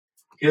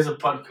Here's a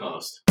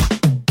podcast.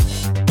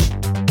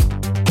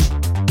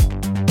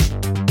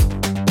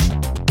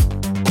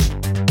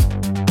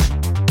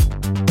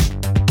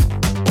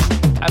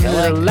 I'm a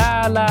little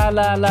la la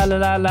la la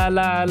la la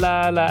la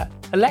la la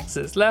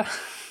Alexis la.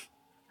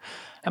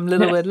 I'm a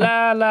little bit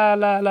la la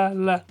la la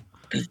la.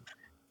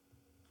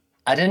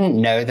 I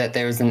didn't know that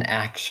there was an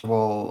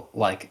actual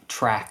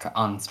track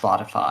on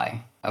Spotify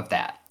of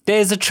that.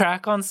 There's a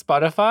track on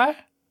Spotify?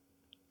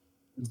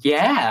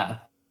 Yeah.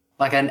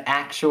 Like an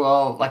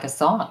actual a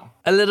song.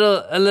 A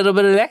little bit of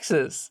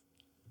Alexis.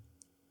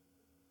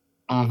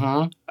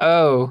 Mm-hmm.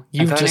 Oh,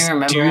 you've just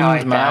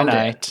doomed my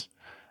night. It.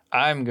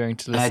 I'm going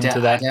to listen to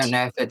that. I don't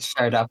know if it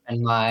showed up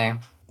in my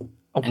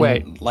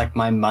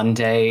my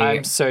Monday.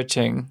 I'm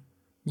searching.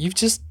 You've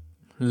just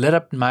lit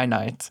up my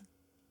night.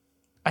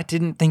 I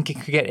didn't think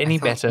it could get any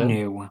better. I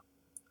knew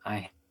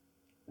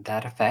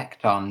that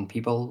effect on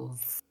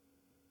people's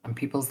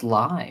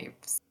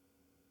lives.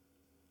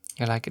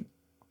 You're like a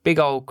big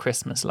old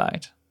Christmas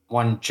light.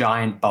 One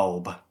giant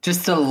bulb.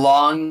 Just a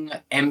long,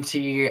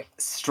 empty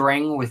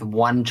string with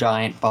one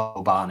giant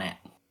bulb on it.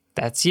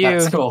 That's you.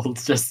 That's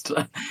called just...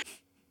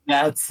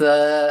 That's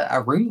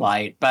a room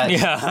light, but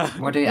yeah.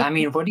 What do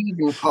you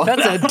even call that?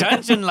 That's a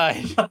dungeon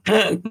light.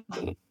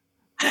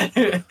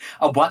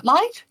 A what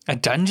light? A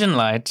dungeon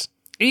light.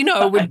 You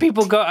know, when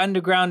people go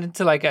underground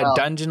into a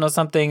dungeon or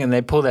something and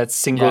they pull that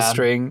single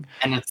string.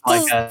 And it's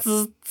like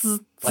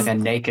a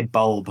naked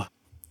bulb.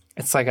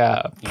 It's like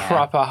a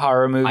proper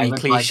horror movie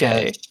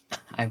cliche.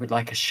 I would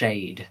like a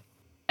shade.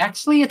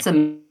 Actually, it's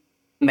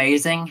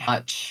amazing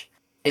how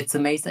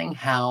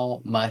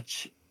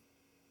much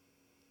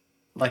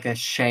a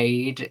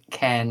shade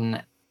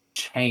can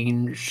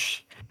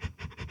change.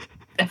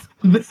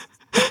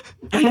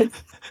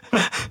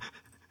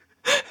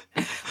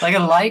 Like a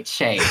light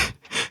shade.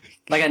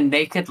 Like a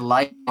naked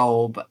light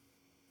bulb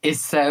is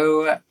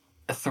so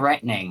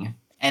threatening.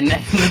 And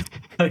then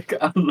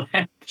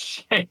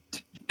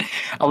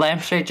a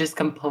lampshade just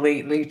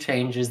completely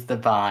changes the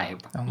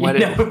vibe.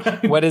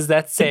 What does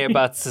that say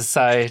about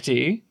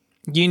society?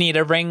 You need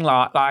a ring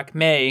light like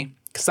me,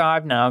 because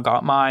I've now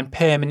got mine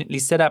permanently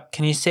set up.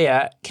 Can you see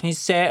it? Can you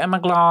see it in my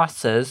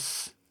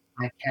glasses?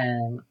 I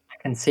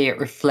can see it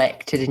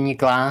reflected in your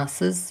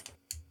glasses.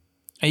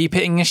 Are you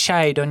putting a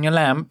shade on your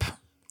lamp?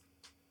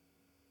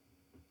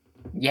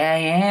 Yeah, I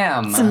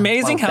am. It's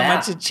amazing how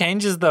much it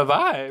changes the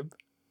vibe.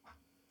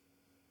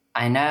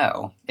 I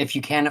know. If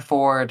you can't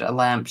afford a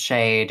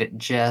lampshade,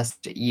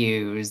 just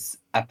use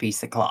a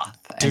piece of cloth.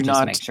 Do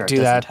not make sure do it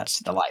doesn't that. Touch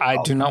the light bulb.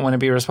 I do not want to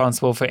be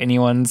responsible for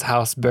anyone's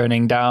house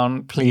burning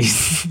down,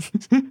 please.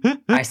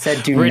 I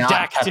said do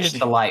not touch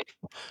the light.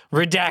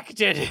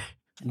 Redacted.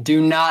 Do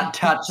not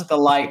touch the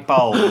light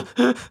bulb.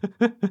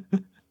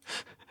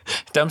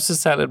 Dumpster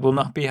salad will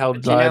not be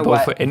held liable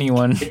for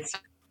anyone.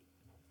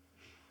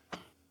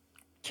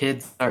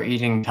 Kids are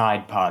eating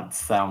Tide Pods,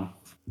 so...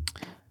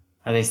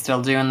 Are they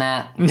still doing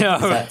that? No.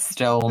 Is that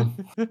still...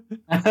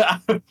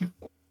 That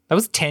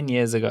was 10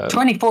 years ago.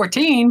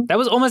 2014? That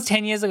was almost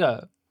 10 years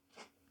ago.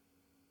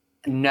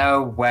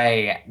 No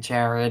way,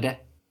 Jared.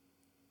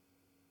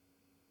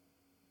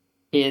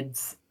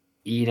 Kids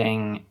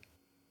eating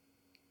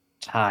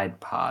Tide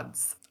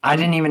Pods. I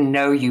didn't even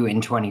know you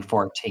in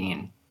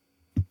 2014.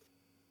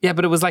 Yeah,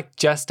 but it was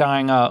just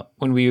dying out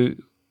when we...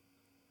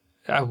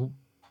 I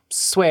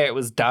swear it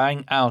was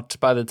dying out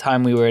by the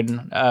time we were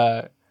in...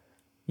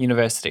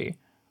 university.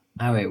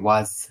 Oh, it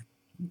was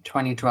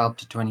 2012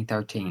 to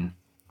 2013.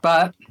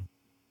 But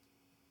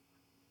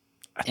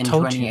in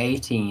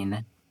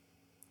 2018...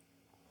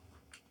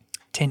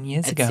 10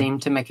 years ago. It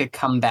seemed to make a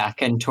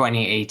comeback in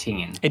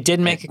 2018. It did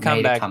make a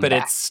comeback, but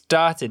it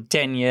started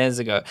 10 years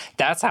ago.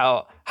 That's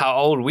how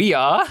old we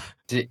are.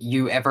 Did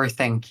you ever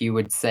think you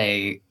would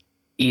say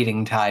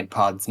eating Tide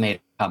Pods made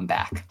a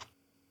comeback?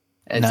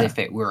 As if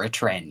it were a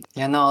trend.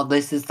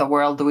 This is the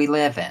world we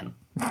live in.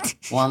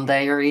 One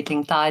day you're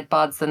eating Tide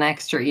Pods, the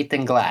next you're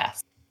eating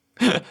glass.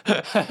 Which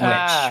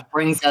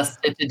brings us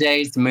to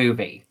today's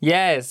movie.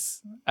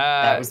 Yes.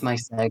 That was my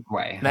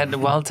segue.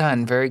 Well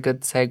done. Very good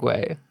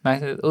segue.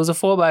 It was a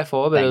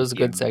 4x4, but it was a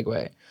good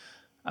segue.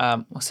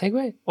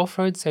 Segue?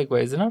 Off-road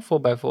segways. They're not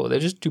 4x4. They're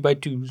just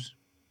 2x2s.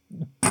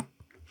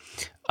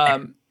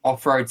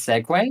 Off-road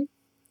segue?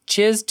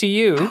 Cheers to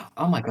you.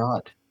 Oh my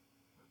god.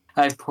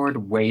 I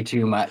poured way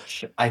too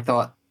much. I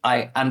thought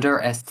I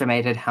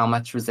underestimated how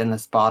much was in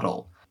this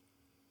bottle.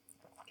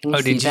 Can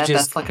you see that?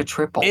 That's like a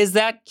triple. Is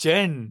that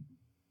gin?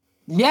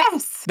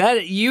 Yes!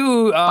 That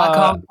you are... I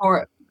can't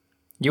pour it.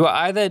 You are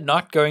either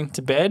not going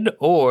to bed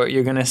or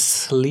you're going to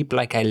sleep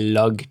like a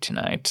log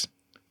tonight.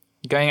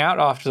 You going out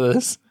after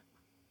this?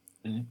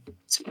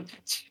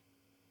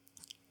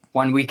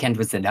 One weekend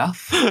was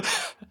enough.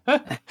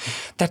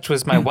 That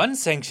was my one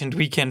sanctioned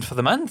weekend for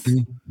the month.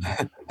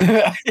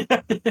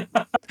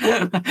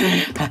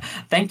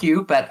 Thank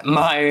you, but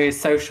my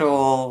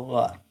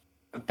social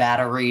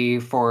battery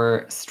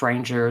for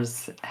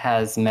strangers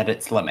has met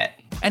its limit.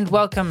 And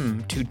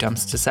welcome to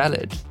Dumpster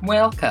Salad.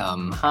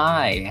 Welcome.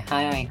 Hi.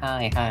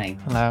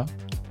 Hello.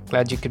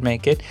 Glad you could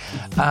make it.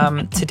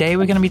 Today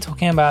we're going to be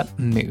talking about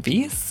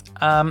movies,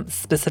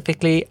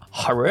 specifically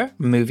horror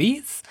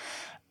movies.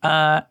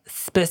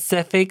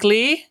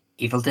 Specifically...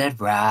 Evil Dead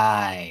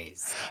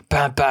Rise.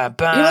 Ba, ba,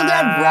 ba. Evil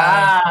Dead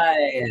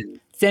Rise.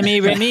 Sammy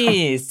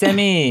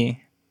Raimi.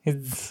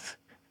 It's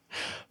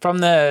from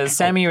the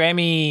Sammy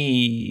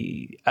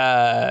Raimi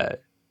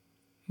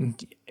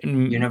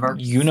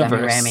Universe.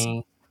 universe.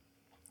 Sammy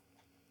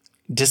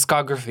Raimi.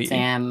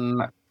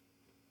 Discography.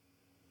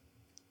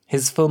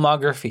 His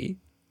filmography.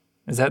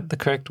 Is that the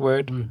correct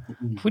word?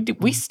 Mm-hmm.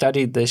 We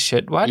studied this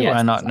shit. Why do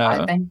I not know?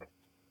 I think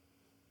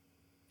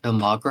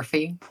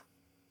filmography.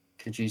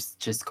 Could you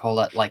just call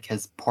it like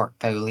his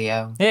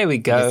portfolio? There we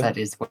go. I guess that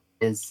is what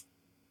it is.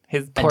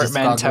 His A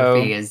portmanteau.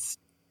 discography is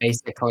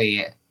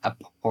basically a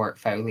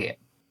portfolio.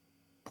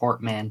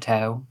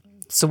 Portmanteau.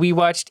 So we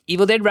watched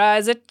Evil Dead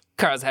Rise at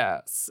Carl's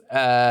house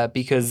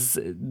because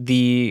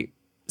the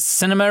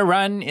cinema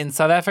run in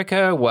South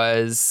Africa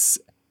was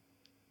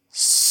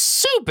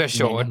super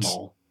short.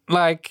 Minimal.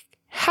 Like,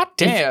 hot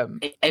damn.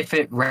 If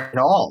it ran at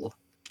all.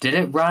 Did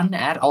it run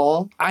at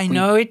all? I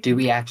know it. Do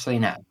we actually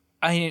know?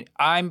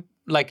 I'm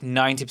like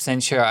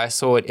 90% sure I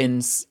saw it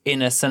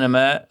in a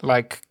cinema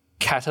like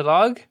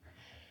catalog.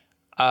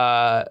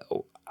 I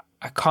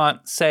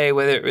can't say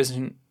whether it was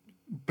in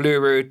Blue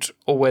Route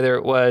or whether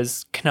it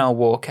was Canal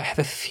Walk. I have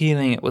a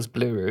feeling it was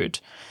Blue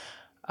Route.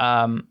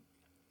 Or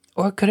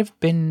it could have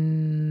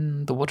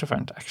been the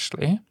Waterfront,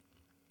 actually.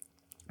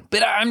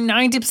 But I'm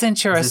 90%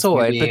 sure I saw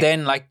it. But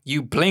then, like,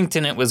 you blinked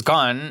and it was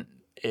gone.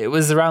 It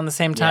was around the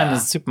same time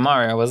as Super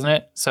Mario, wasn't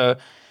it? So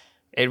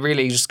it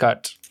really just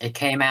got... It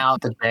came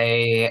out the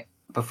day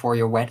before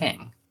your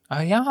wedding. Oh,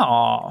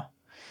 yeah.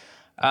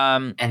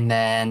 And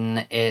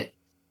then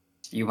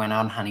you went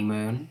on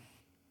honeymoon.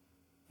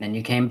 Then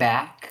you came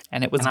back.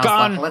 And it was and gone.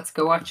 I was like, let's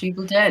go watch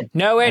Evil Dead.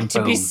 Nowhere and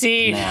to be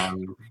seen.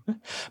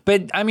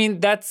 But, I mean,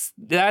 that's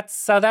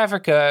South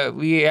Africa.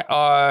 We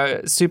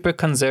are super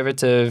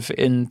conservative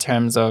in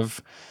terms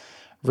of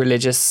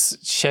religious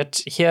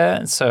shit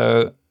here.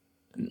 So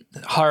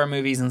horror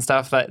movies and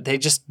stuff, that they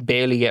just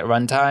barely get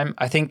runtime.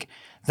 I think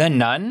The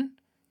Nun,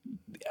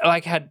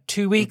 like, had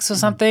 2 weeks or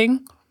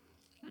something.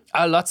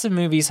 Lots of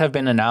movies have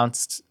been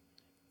announced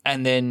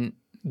and then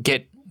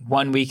get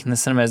 1 week in the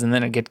cinemas and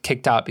then it get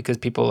kicked out because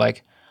people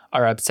like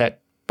are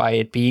upset by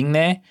it being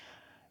there.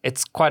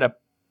 It's quite a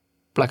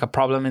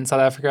problem in South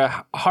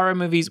Africa. Horror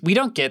movies, we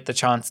don't get the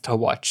chance to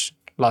watch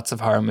lots of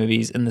horror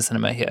movies in the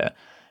cinema here.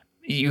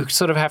 You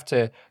sort of have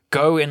to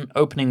go in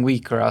opening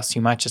week or else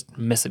you might just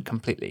miss it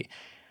completely.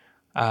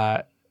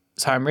 So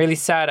I'm really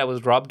sad I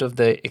was robbed of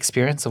the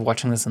experience of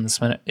watching this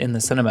in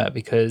the cinema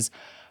because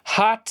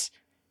hot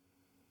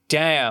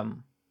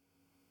damn,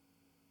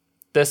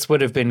 this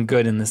would have been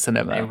good in the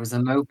cinema. It was a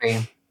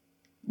movie.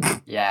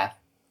 Yeah,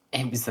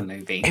 it was a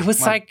movie. It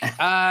was like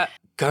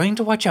going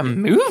to watch a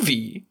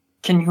movie.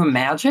 Can you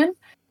imagine?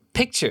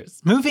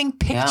 Moving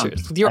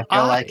pictures with your eyes. I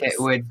feel like it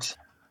would...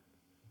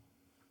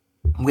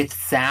 With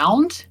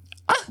sound?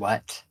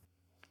 What?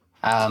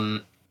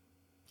 I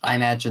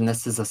imagine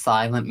this is a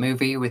silent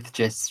movie with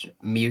just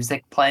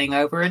music playing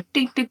over it.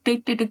 No,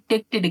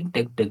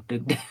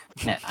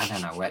 I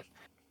don't know what.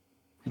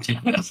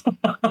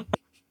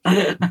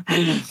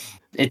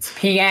 It's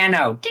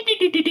piano. Ding,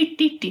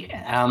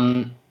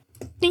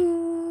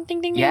 ding,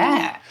 ding, ding.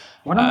 Yeah.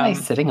 What am I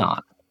sitting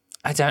on?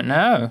 I don't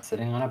know.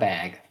 Sitting on a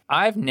bag.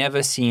 I've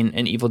never seen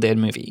an Evil Dead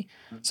movie.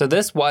 So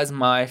this was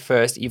my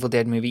first Evil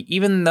Dead movie,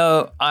 even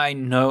though I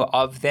know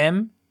of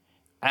them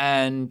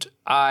and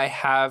I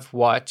have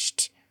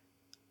watched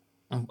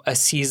a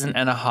season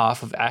and a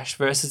half of Ash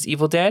vs.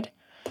 Evil Dead.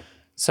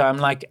 So I'm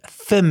like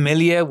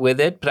familiar with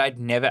it, but I'd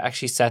never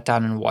actually sat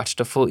down and watched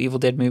a full Evil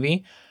Dead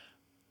movie.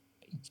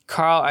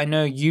 Carl, I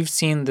know you've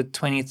seen the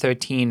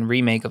 2013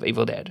 remake of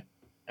Evil Dead.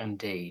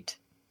 Indeed.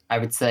 I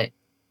would say,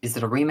 is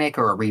it a remake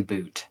or a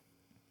reboot?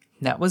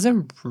 That was a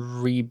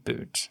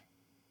reboot.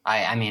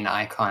 I mean,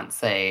 I can't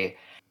say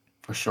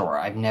for sure.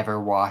 I've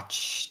never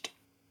watched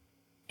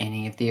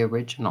any of the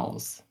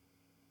originals.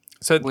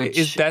 So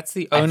that's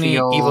the only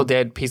Evil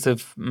Dead piece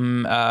of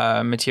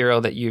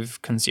material that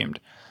you've consumed.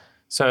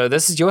 So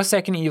this is your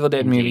second Evil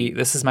Dead movie.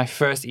 This is my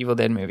first Evil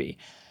Dead movie.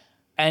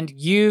 And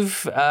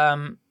you've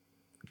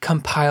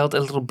compiled a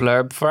little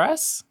blurb for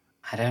us.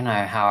 I don't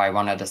know how I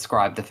want to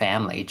describe the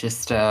family.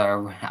 Just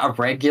a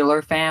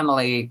regular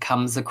family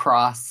comes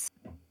across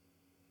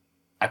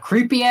a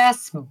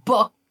creepy-ass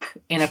book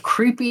in a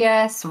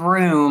creepy-ass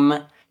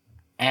room,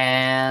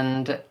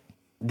 and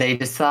they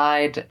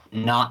decide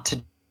not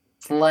to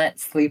let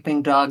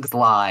sleeping dogs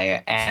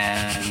lie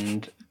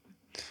and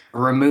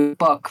remove the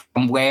book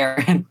from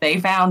where they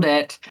found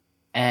it,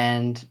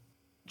 and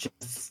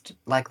just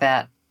like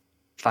that,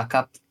 fuck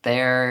up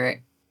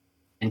their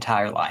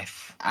entire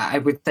life. I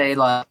would say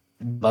like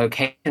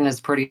location is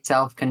pretty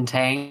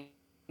self-contained.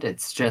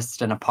 It's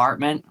just an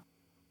apartment.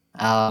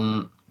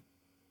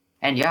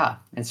 And yeah,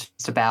 it's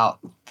just about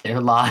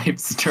their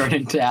lives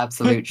turning to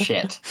absolute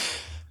shit.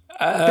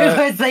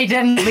 Because they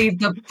didn't leave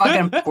the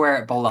fucking where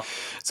it belongs.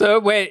 So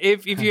wait,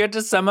 if you had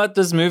to sum up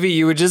this movie,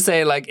 you would just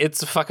say like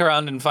it's fuck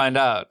around and find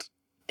out.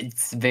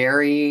 It's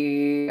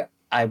very,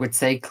 I would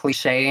say,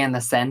 cliche in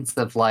the sense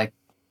of like,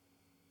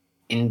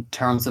 in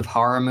terms of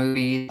horror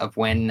movies, of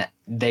when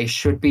they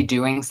should be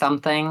doing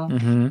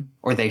something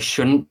or they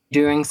shouldn't be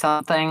doing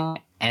something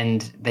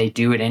and they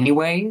do it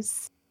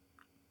anyways.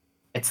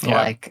 It's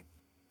like,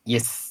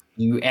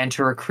 you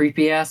enter a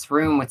creepy ass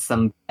room with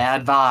some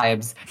bad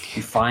vibes.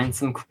 You find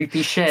some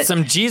creepy shit.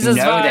 Some Jesus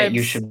you know vibes. that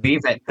you should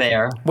leave it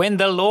there. When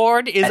the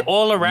Lord is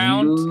all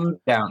around. You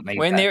don't leave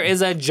when there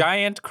is a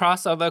giant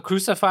cross of a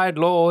crucified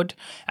Lord,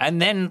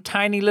 and then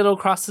tiny little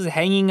crosses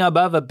hanging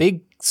above a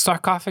big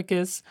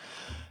sarcophagus.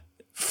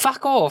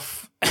 Fuck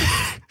off.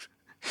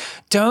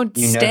 Don't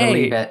you stay. Know to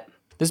leave it.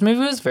 This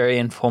movie was very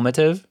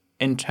informative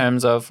in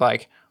terms of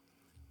like,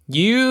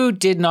 you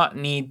did not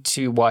need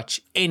to watch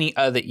any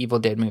other Evil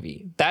Dead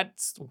movie.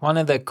 That's one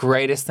of the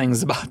greatest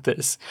things about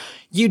this.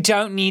 You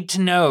don't need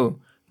to know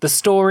the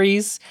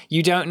stories.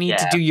 You don't need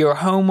to do your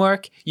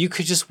homework. You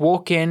could just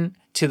walk in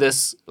to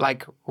this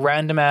like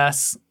random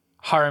ass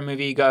horror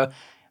movie, go,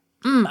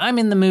 I'm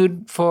in the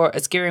mood for a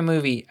scary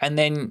movie. And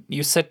then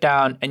you sit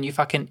down and you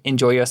fucking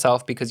enjoy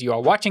yourself because you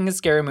are watching a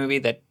scary movie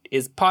that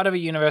is part of a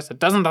universe that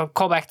doesn't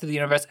call back to the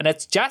universe. And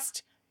it's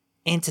just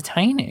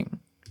entertaining.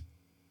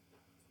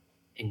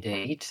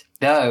 Indeed.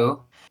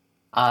 Though,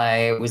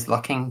 I was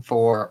looking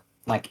for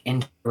like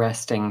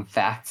interesting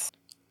facts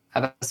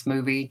about this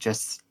movie,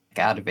 just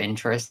out of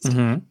interest.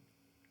 And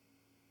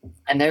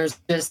there's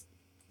just,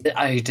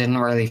 I didn't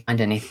really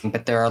find anything,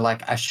 but there are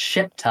like a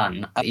shit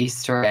ton of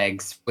Easter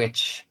eggs,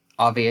 which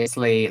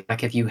obviously,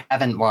 like if you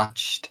haven't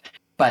watched,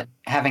 but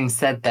having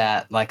said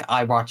that, like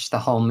I watched the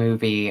whole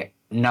movie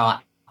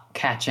not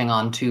catching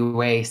on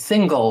to a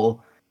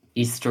single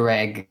Easter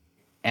egg,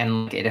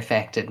 and like, it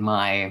affected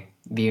my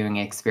viewing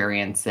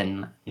experience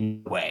in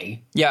a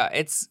way. Yeah,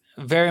 it's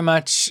very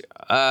much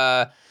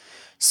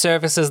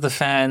services the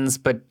fans,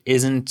 but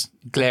isn't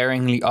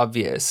glaringly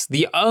obvious.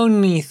 The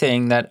only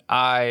thing that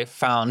I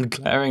found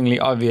glaringly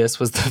obvious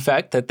was the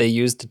fact that they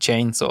used a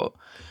chainsaw.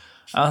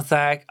 I was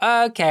like,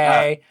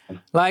 okay,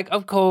 like,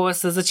 of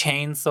course, there's a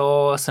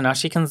chainsaw, so now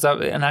she can,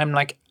 and I'm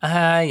like,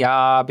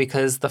 yeah,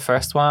 because the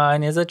first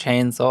one is a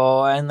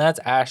chainsaw, and that's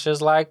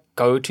Ash's, like,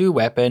 go-to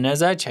weapon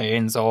is a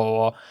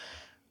chainsaw.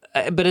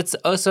 But it's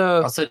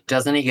also... Also,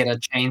 doesn't he get a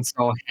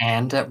chainsaw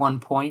hand at one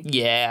point?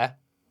 Yeah.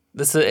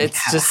 It's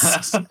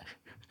just...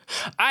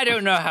 I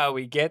don't know how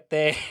we get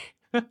there.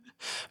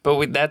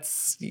 But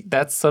that's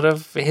sort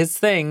of his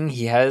thing.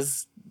 He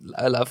has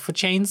a love for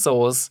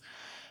chainsaws.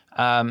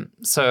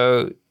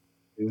 So...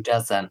 Who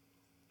doesn't?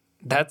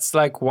 That's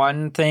like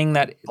one thing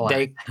that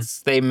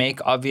they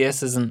make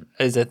obvious is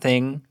a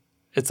thing.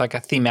 It's like a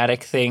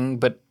thematic thing,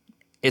 but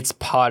it's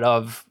part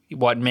of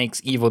what makes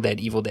Evil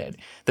Dead Evil Dead.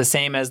 The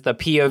same as the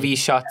POV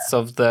shots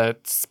of the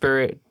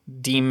spirit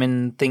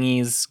demon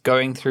thingies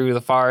going through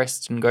the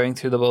forest and going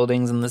through the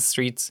buildings and the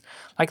streets.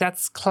 Like,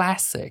 that's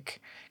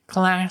classic.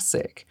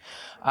 Classic.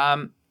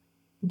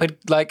 But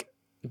like,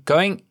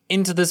 going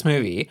into this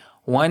movie,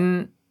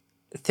 one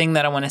thing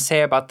that I want to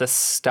say about the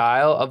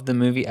style of the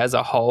movie as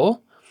a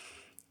whole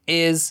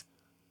is,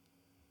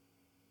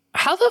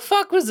 how the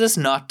fuck was this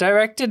not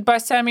directed by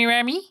Sammy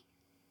Raimi?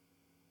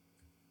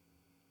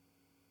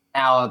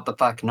 How the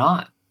fuck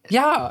not?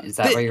 Yeah. Is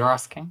that what you're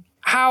asking?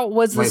 How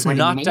was this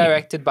not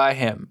directed by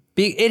him?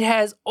 It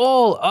has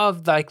all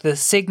of like the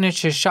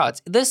signature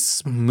shots.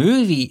 This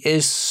movie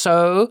is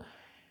so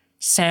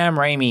Sam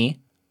Raimi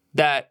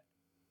that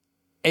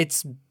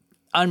it's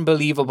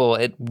unbelievable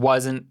it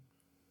wasn't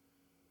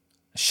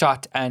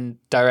shot and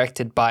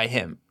directed by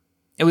him.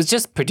 It was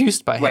just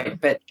produced by him. Wait,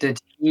 but did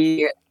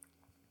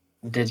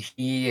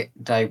he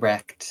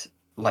direct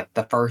like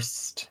the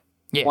first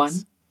one?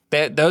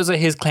 Those are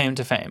his claim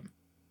to fame.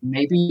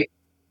 Maybe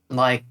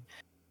like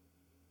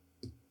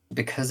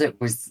because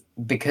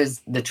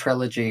the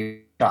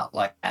trilogy shot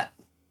like that.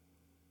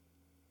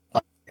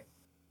 Like,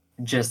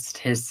 just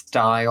his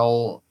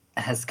style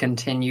has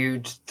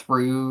continued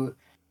through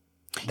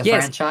the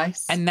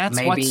franchise. And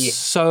that's what's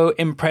so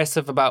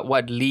impressive about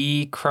what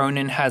Lee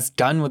Cronin has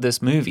done with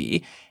this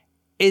movie,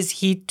 is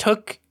he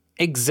took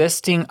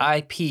existing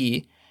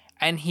IP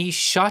and he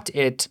shot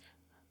it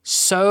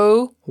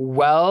so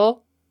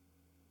well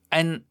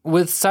and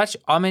with such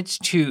homage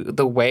to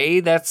the way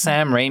that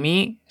Sam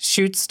Raimi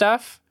shoots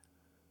stuff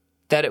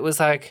that it was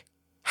like,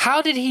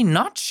 how did he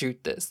not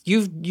shoot this?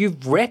 You've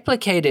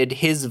replicated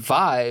his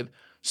vibe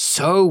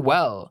so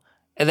well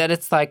that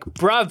it's like,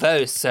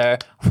 bravo, sir.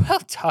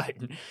 Well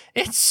done.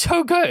 It's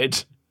so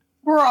good.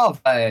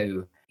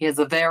 Bravo. He has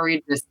a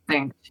very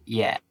distinct,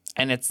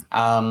 and it's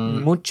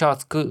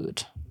muchos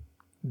good.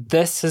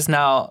 This has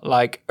now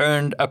like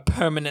earned a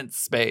permanent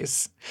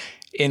space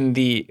in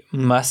the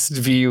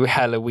must-view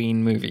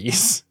Halloween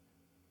movies.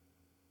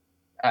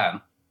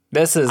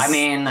 This is,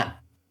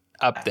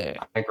 up there.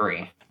 I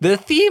agree. The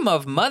theme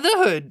of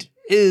motherhood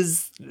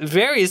is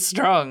very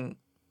strong.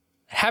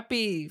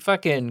 Happy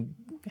fucking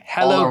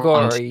Hello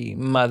Gory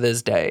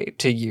Mother's Day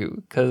to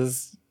you,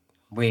 because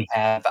We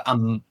have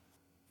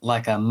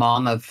like a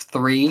mom of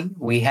 3.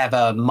 We have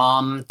a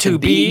mom To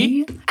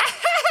be.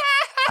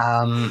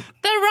 Um,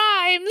 The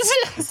rhymes.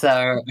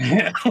 so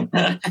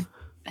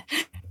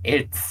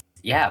it's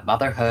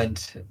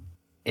motherhood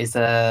is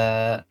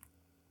a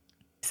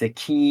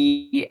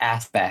key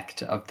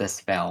aspect of this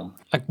film.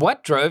 Like,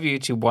 what drove you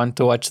to want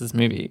to watch this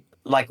movie?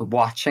 Like,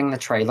 watching the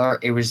trailer,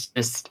 it was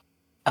just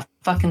a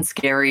fucking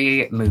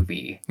scary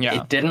movie.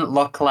 Yeah. It didn't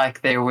look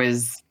like there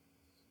was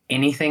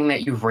anything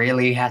that you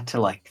really had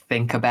to, like,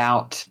 think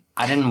about.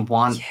 I didn't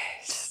want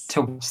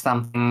to watch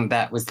something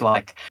that was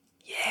like,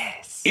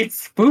 it's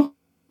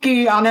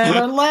spooky on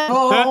a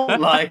level.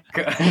 Like,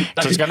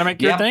 just gonna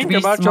make you think be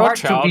about your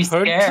smart to be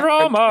childhood scared.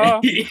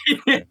 trauma.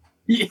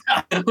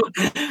 Yeah.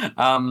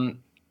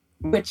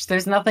 Which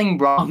there's nothing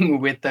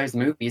wrong with those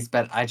movies,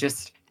 but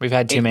we've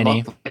had too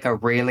many. Looked like a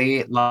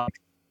really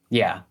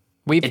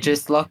it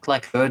just looked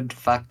like a good,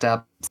 fucked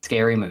up,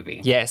 scary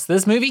movie. Yes,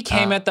 this movie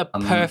came at the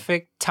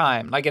perfect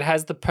time. Like, it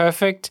has the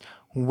perfect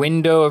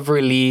window of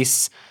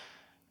release.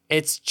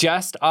 It's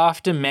just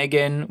after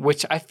Megan,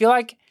 which I feel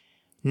like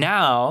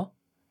now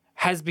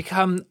has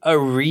become a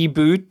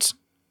reboot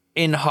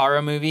in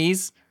horror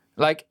movies.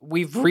 Like,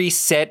 we've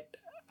reset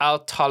our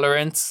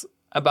tolerance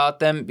about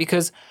them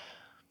because,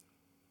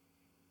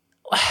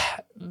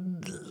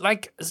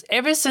 like,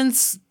 ever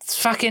since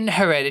fucking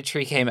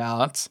Hereditary came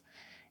out,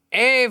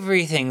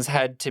 everything's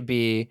had to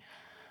be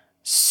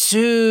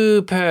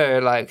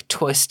super, like,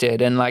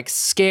 twisted and, like,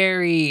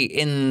 scary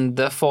in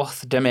the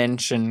fourth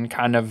dimension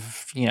kind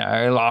of,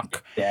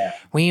 like,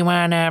 we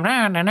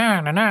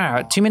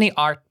wanna, too many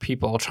art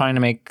people trying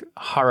to make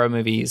horror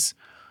movies.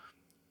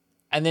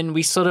 And then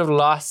we sort of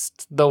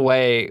lost the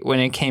way when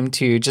it came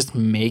to just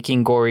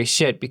making gory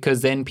shit,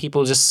 because then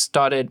people just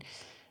started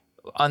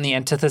on the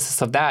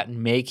antithesis of that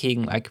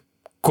making, like,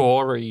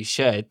 gory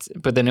shit,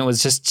 but then it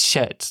was just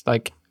shit.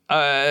 Like,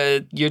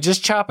 you're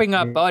just chopping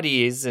up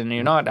bodies and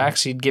you're not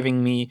actually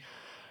giving me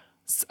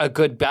a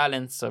good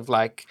balance of,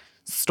 like,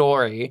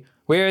 story.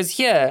 Whereas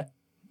here,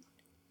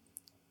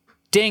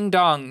 ding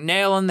dong,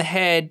 nail on the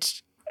head,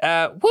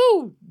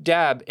 woo,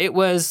 dab. It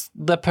was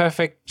the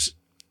perfect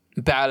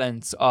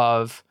balance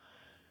of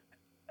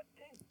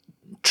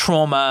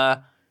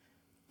trauma,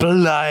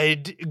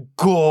 blood,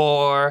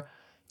 gore,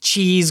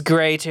 cheese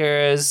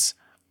graters,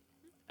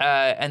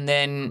 and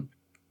then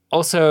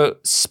also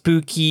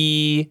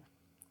spooky,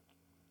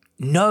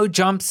 no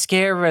jump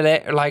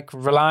scare, like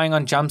relying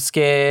on jump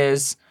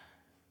scares.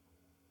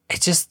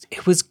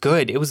 It was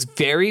good. It was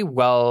very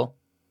well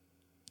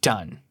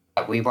done.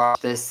 We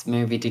watched this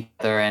movie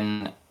together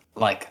in,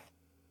 like,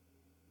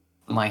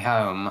 my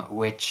home,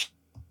 which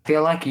I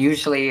feel like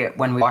usually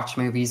when we watch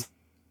movies,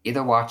 we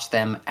either watch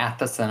them at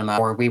the cinema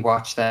or we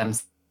watch them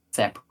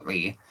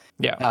separately.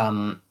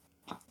 Yeah.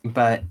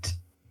 But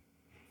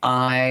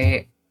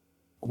I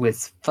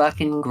was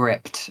fucking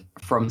gripped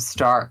from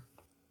start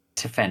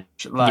to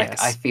finish. Like,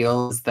 Yes. I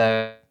feel as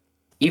though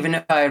even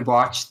if I had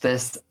watched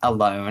this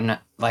alone,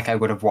 like, I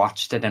would have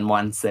watched it in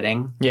one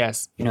sitting.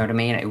 Yes. You know what I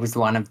mean? It was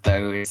one of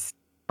those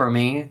for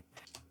me.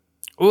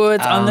 Oh,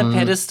 it's on the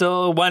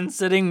pedestal, one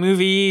sitting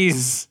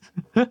movies.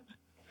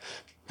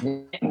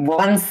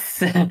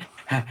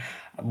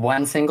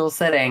 One single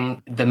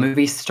sitting, the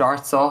movie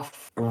starts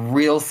off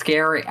real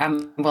scary.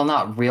 Well,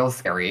 not real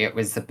scary. It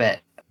was a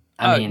bit.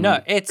 I mean,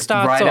 no, it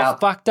starts right off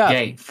fucked up,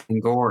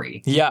 and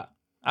gory. Yeah,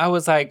 I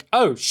was like,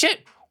 oh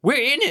shit, we're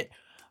in it.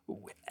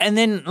 And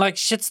then, like,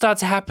 shit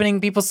starts happening,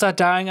 people start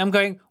dying. I'm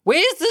going,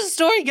 where's this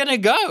story gonna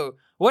go?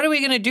 What are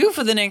we gonna do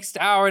for the next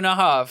hour and a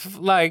half?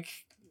 Like,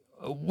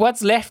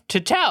 what's left to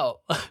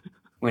tell?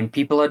 When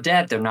people are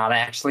dead, they're not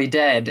actually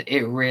dead.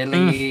 It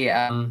really,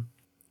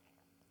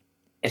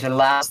 it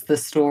allows the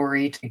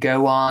story to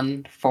go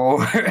on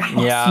for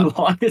as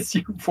long as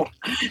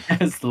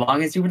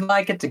you would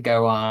like it to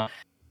go on.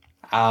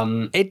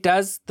 It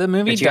does. The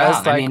movie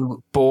does,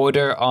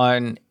 border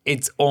on.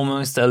 It's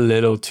almost a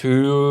little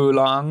too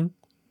long.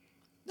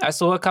 I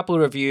saw a couple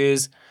of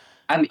reviews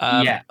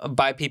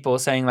by people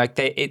saying, like,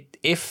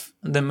 if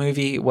the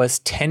movie was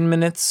 10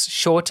 minutes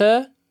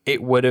shorter,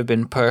 it would have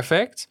been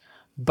perfect,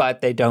 but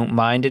they don't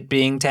mind it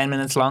being 10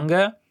 minutes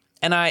longer.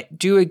 And I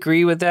do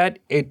agree with that.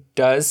 It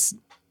does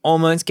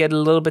almost get a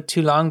little bit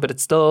too long, but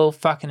it's still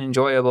fucking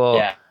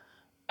enjoyable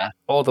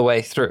all the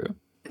way through.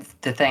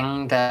 The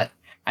thing that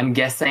I'm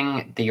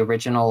guessing the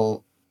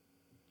original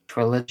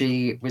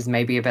trilogy was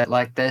maybe a bit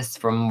like this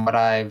from what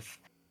I've,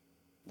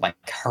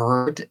 like,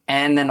 heard.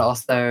 And then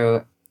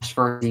also Ash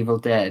vs. Evil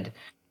Dead.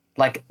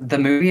 Like, the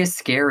movie is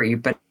scary,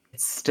 but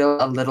it's still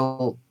a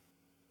little,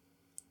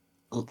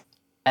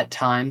 at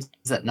times,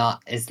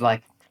 is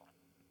like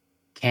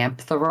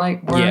camp the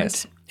right word?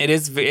 Yes, it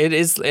is.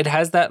 It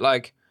has that,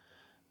 like,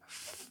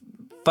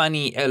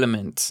 funny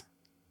element,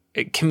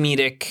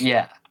 comedic.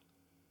 Yeah.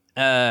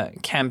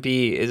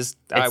 Campy is,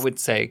 I would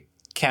say,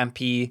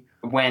 campy.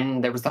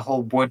 When there was the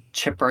whole wood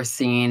chipper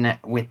scene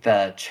with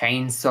the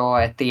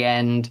chainsaw at the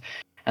end,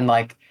 and,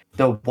 like,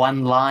 the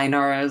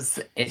one-liners,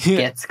 it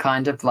gets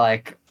kind of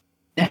like...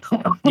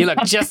 You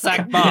look just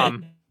like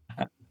Mom.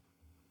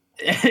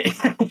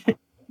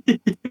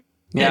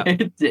 Yeah.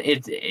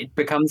 It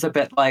becomes a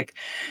bit like,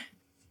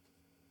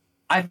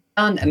 I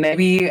found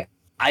maybe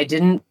I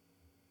didn't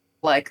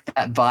like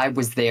that vibe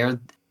was there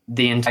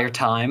the entire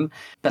time,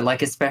 but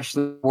like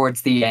especially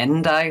towards the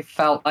end, I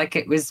felt like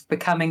it was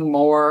becoming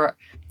more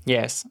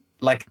Yes.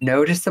 like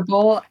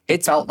noticeable. It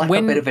It's felt like a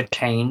bit when of a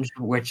change,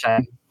 which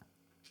I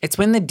it's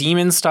when the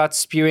demons start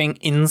spewing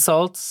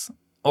insults,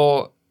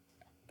 or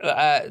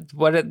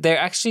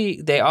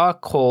they are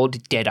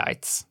called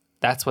deadites.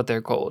 That's what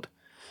they're called.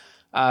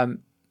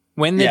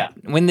 When the Yeah.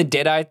 when the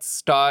deadites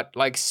start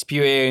like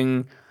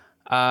spewing,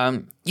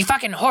 you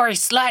fucking hoary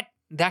slut,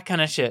 that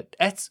kind of shit.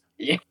 It's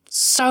Yeah.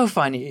 so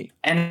funny.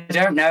 And I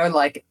don't know,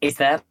 like, is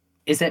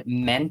it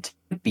meant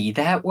to be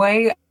that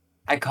way?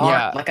 I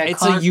Yeah, can't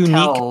it's a unique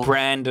tell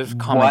brand of what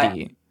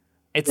comedy.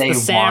 It's the they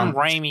Sam want.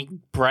 Raimi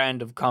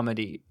brand of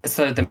comedy.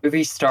 So the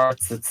movie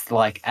starts, it's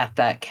like at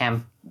that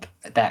cabin,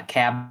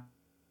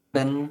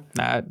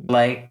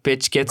 like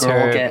Bitch gets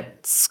girl her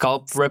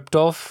scalp ripped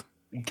off.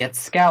 gets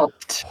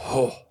scalped.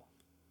 Oh,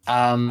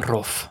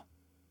 rough.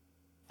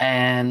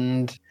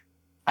 And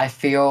I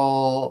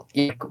feel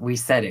like we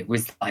said it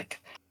was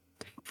like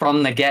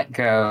from the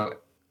get-go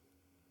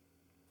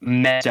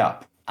messed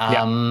up.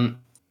 And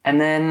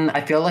then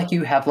I feel like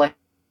you have like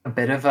a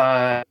bit of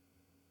a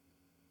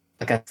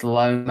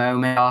slow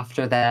moment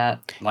after that,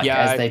 like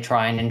as they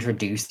try and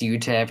introduce you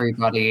to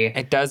everybody.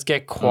 It does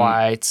get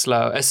quite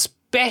slow,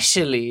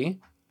 especially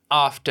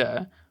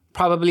after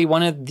probably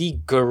one of the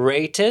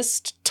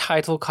greatest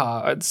title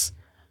cards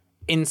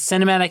in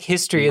cinematic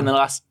history in the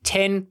last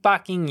 10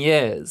 fucking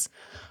years.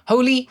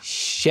 Holy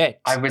shit.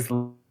 I was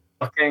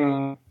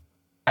looking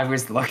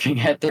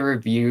at the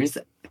reviews,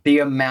 the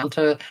amount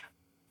of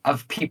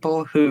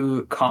people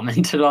who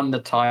commented on the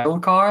title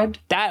card.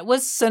 That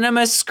was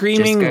cinema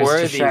screaming just goes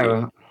worthy. To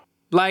show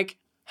like,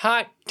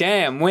 hot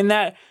damn, when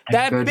that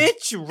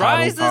bitch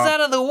rises out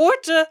of the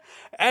water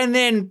and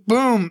then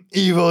boom,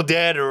 Evil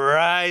Dead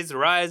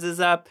rises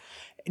up.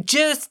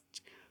 Just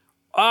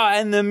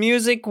and the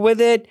music with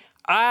it.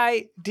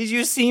 Did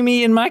you see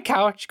me in my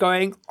couch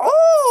going,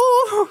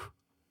 oh,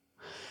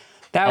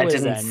 that was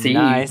didn't see,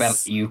 nice.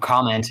 but you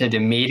commented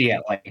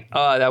immediately.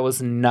 Oh, that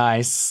was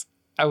nice.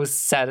 That was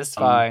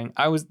satisfying.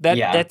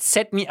 That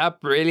set me up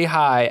really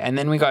high, and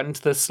then we got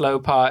into the slow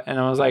part, and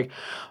I was like,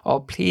 "Oh,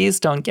 please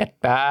don't get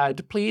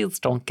bad. Please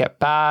don't get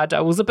bad."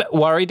 I was a bit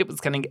worried it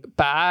was going to get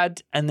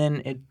bad, and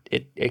then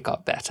it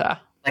got better.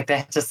 Like they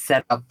had to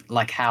set up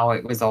like how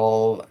it was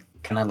all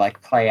gonna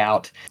like play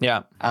out.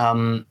 Yeah.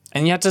 And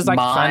you had to like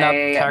find out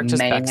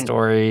characters'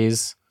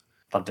 backstories.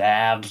 The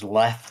dad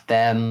left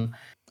them.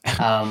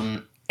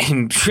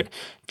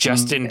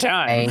 Just in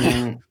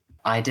time.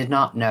 I did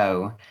not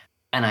know.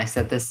 And I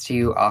said this to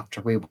you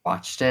after we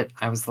watched it.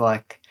 I was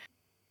like,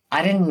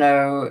 I didn't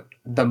know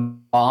the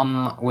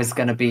mom was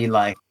going to be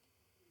like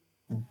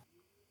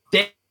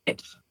dead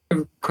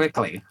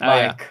quickly.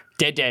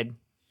 Dead.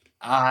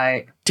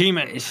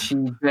 Demon.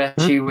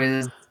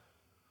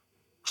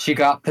 She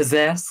got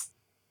possessed,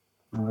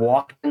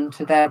 walked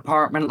into that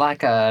apartment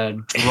like a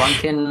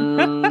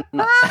drunken.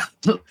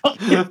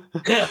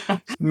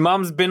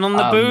 Mom's been on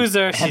the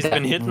boozer. She's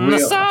been hitting the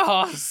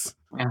sauce.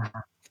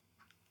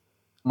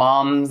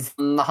 Mom's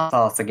in the hot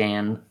sauce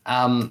again.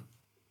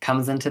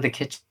 Comes into the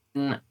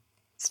kitchen,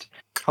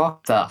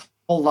 talks a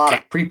whole lot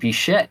of creepy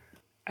shit.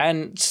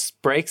 And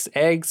just breaks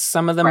eggs,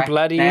 some of them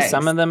bloody,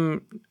 some of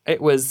them,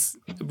 it was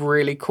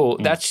really cool.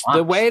 That's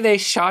the way they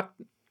shot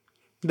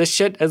the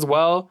shit as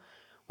well,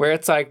 where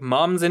it's like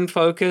mom's in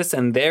focus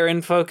and they're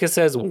in focus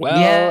as well.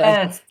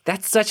 Yes.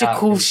 That's such a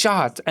cool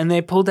shot. And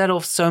they pulled that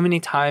off so many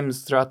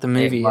times throughout the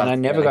movie, and I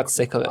never got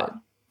sick of it.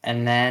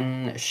 And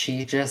then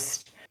she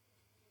just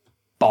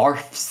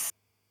barfs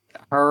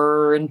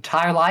her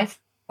entire life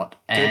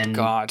and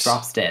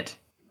drops dead.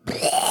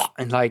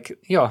 And like,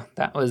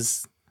 that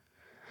was...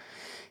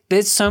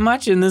 There's so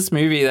much in this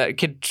movie that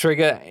could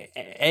trigger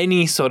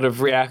any sort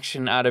of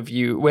reaction out of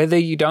you, whether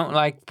you don't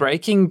like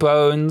breaking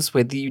bones,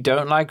 whether you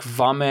don't like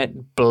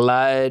vomit,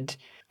 blood.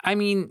 I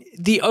mean,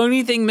 the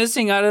only thing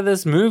missing out of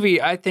this movie,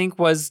 I think,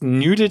 was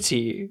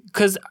nudity,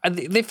 because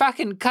they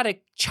fucking cut a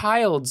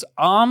child's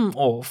arm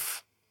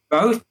off.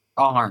 Both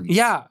arms.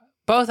 Yeah,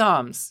 both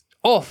arms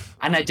off.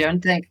 And I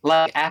don't think,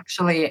 like,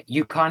 actually,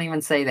 you can't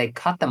even say they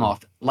cut them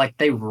off. Like,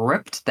 they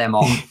ripped them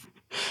off.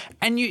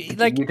 And you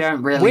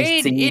don't really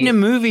where see... in a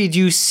movie do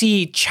you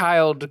see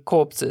child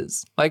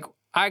corpses? Like,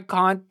 I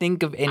can't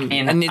think of any.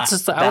 And it's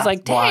just, I was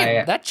like,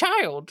 damn, that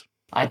child.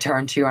 I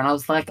turned to you and I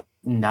was like,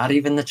 not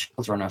even the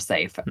children are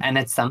safe. And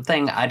it's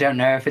something, I don't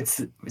know if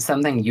it's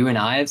something you and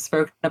I have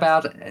spoken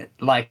about.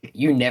 Like,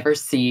 you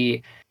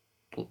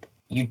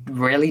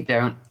really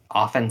don't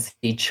often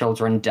see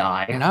children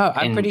die. No,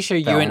 I'm pretty sure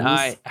you and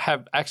I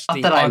have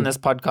actually on this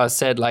podcast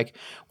said, like,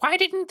 why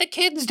didn't the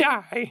kids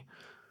die?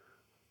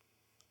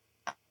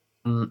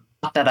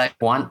 Not that I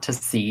want to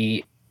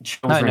see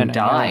children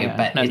die,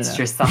 but it's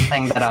just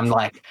something that I'm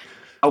like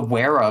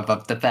aware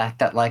of the fact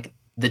that like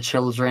the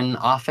children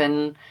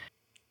often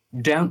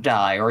don't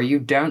die or you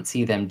don't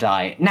see them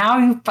die. Now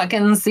you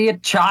fucking see a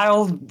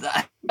child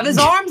have his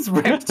arms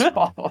ripped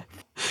off.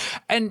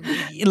 And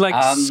like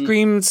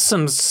screamed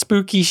some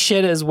spooky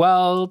shit as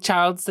well.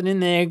 Child sitting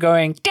there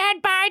going,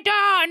 "Dead by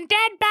dawn,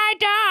 dead by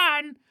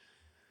dawn."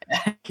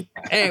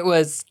 It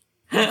was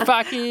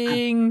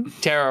fucking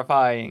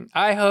terrifying.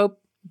 I hope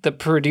the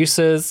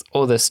producers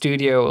or the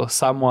studio or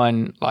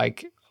someone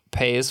like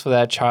pays for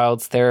that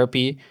child's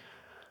therapy,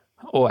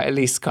 or at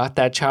least got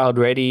that child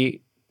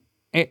ready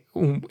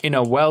in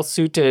a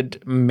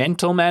well-suited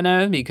mental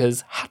manner,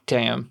 because hot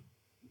damn,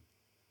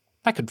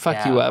 that could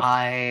fuck you up.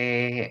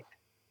 I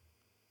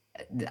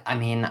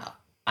mean,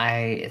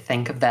 I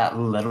think of that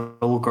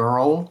little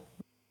girl,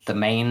 the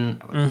main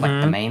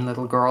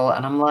little girl,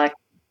 and I'm like,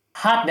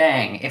 hot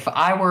dang, if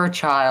I were a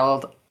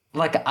child,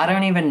 like, I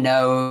don't even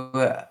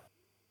know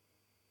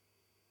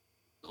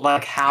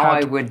like how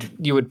I would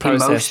you would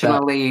process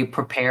emotionally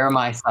prepare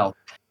myself.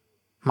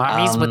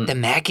 Mommy's with the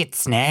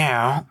maggots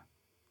now.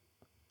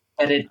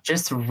 But it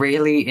just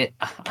really,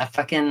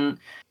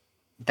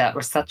 that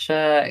was such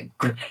a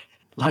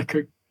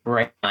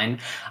great line.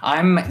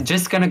 I'm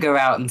just gonna go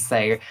out and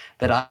say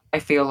that I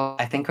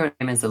think her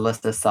name is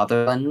Alyssa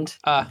Sutherland,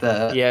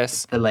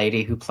 yes, the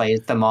lady who plays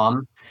the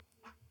mom.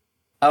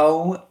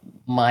 Oh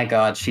my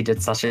god, she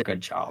did such a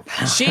good job.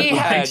 She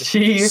had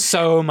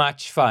so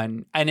much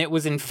fun, and it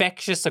was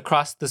infectious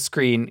across the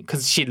screen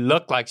because she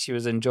looked like she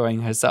was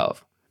enjoying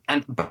herself.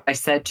 But I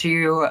said to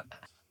you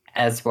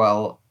as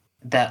well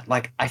that,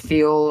 like, I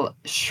feel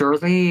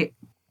surely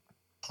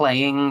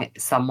playing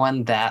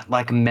someone that,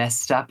 like,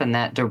 messed up and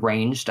that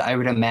deranged, I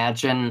would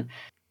imagine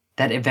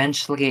that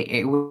eventually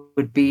it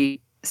would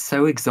be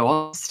so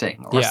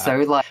exhausting, or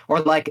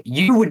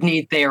you would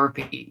need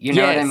therapy. You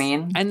know what I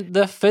mean? And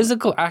the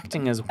physical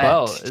acting as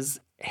well is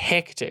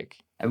hectic.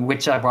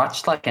 Which I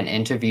watched like an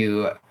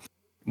interview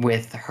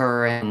with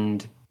her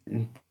and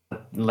the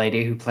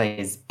lady who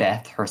plays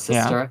Beth, her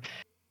sister,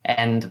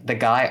 and the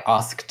guy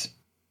asked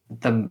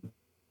the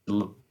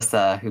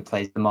Lisa who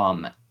plays the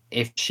mom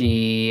if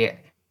she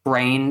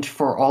trained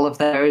for all of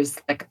those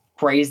like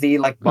crazy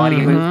like body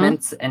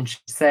movements, and she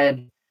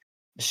said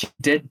she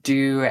did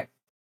do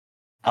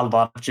a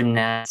lot of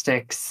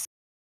gymnastics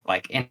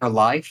like in her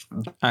life.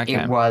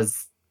 It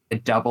was a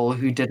double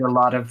who did a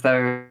lot of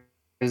those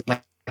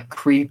like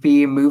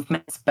creepy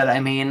movements, but I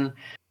mean,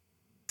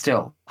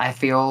 still, I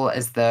feel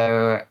as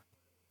though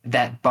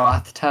that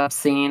bathtub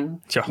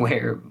scene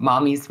where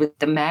mommy's with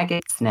the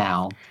maggots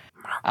now,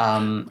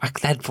 like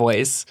that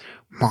voice,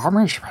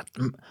 mommy's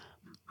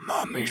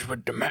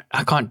with the maggots.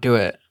 I can't do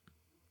it.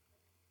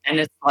 And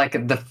it's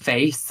like the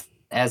face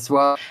as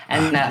well,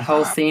 and that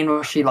whole scene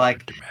where she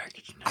like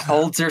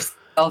holds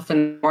herself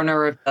in the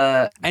corner of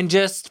the and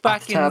just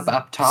fucking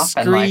up top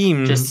screams. And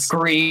like just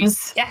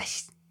screams.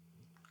 Yes,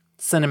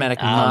 cinematic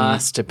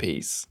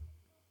masterpiece.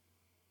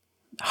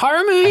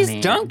 Horror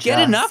movies don't get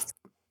enough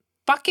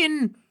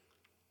fucking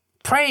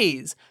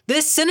praise. The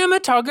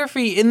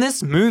cinematography in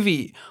this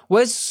movie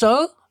was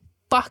so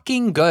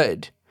fucking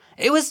good.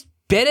 It was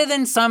better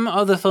than some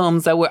other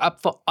films that were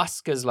up for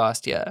Oscars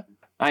last year.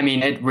 I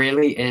mean, it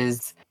really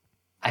is.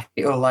 I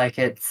feel like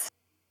it's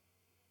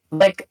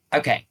like,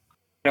 okay,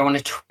 I don't want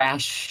to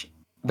trash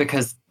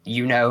because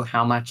you know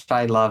how much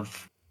I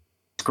love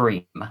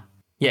Scream.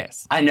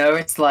 Yes. I know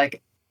it's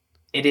like,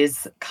 it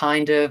is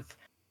kind of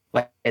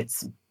like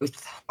it's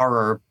both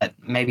horror, but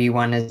maybe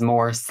one is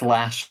more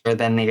slasher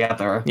than the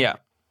other. Yeah.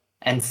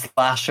 And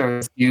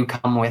slashers do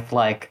come with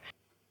like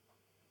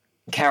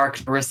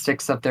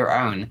characteristics of their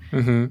own.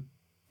 Mm-hmm.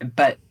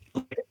 But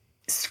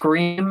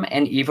Scream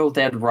and Evil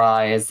Dead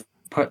Rise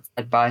put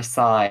side by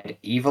side,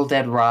 Evil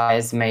Dead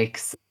Rise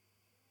makes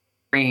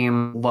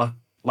Scream look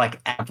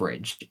like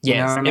average. You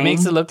know what I mean? It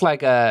makes it look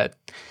like a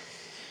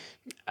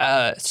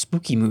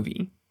spooky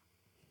movie.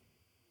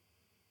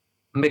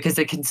 Because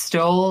it can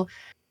still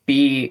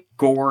be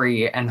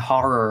gory and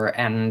horror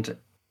and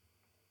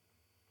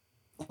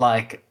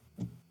like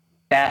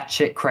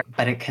batshit crazy,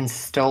 but it can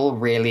still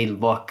really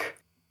look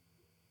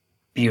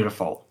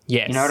beautiful.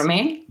 Yes. You know what I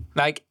mean?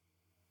 Like,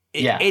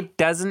 it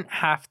doesn't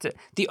have to.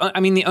 The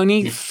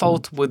only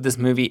fault with this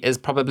movie is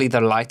probably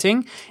the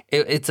lighting.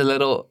 It's a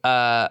little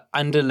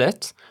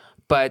underlit,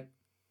 but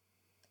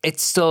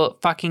it's still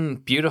fucking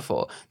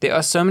beautiful. There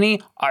are so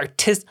many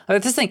artists.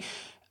 This thing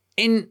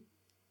in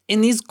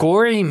these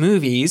gory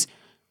movies,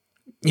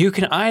 you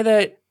can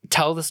either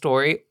tell the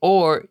story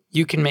or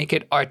you can make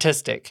it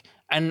artistic.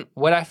 And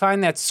what I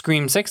find that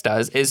Scream 6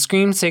 does is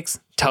Scream 6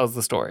 tells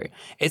the story.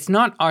 It's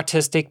not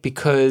artistic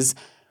because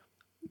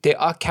there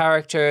are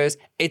characters.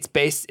 It's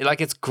based, like,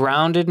 it's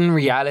grounded in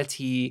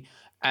reality,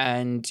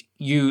 and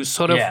you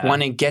sort of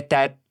want to get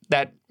that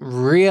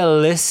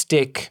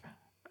realistic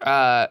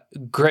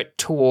grit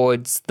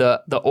towards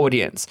the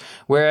audience.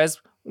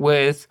 Whereas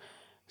with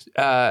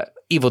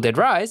Evil Dead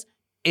Rise,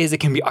 it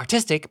can be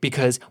artistic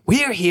because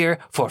we're here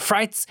for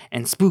frights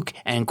and spook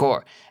and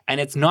gore.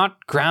 And it's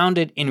not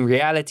grounded in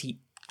reality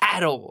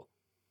at all.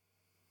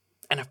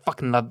 And I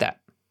fucking love that.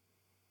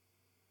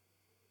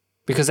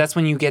 because that's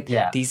when you get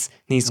Yeah. these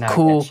No, I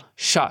cool get you.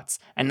 shots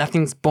and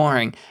nothing's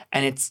boring,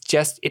 and it's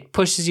just, it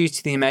pushes you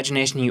to the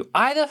imagination. You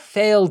either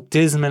fail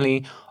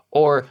dismally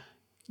or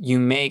you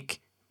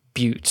make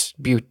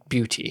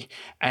beauty,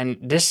 and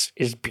this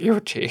is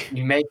beauty.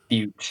 You make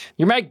butte.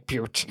 You make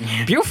beaut.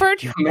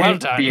 Buford, You well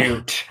make done.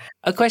 butte.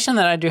 A question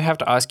that I do have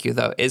to ask you,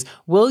 though, is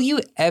will you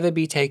ever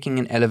be taking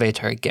an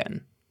elevator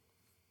again?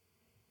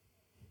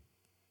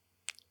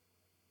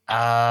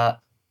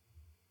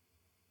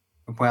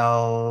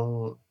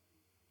 Well,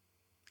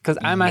 Because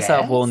I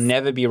myself will yes.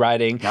 never be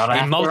riding Not a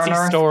after an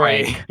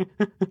multi-story.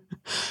 earthquake.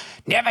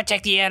 Never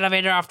take the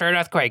elevator after an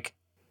earthquake.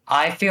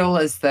 I feel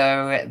as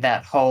though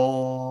that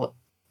whole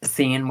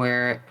scene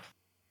where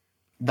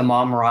the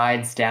mom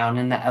rides down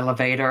in the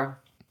elevator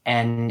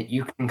and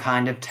you can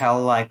kind of tell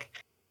like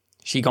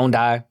She gonna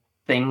die.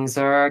 things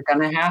are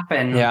gonna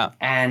happen. Yeah.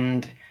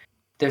 And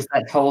there's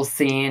that whole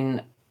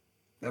scene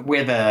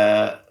where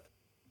the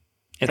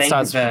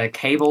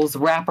cables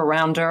wrap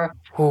around her.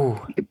 Ooh,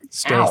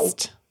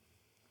 stressed. Ow.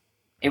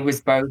 It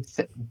was both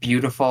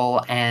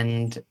beautiful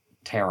and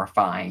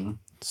terrifying.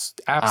 It's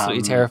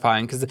absolutely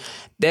terrifying, because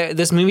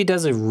this movie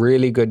does a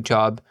really good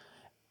job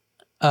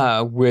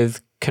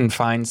with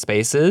confined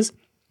spaces.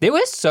 There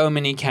were so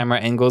many camera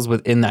angles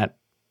within that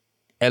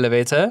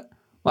elevator.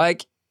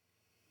 Like,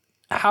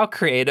 how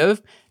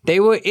creative. They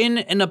were in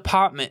an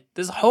apartment.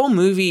 This whole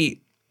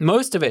movie,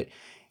 most of it,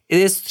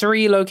 there's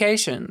 3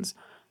 locations.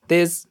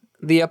 There's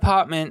the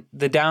apartment,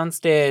 the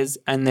downstairs,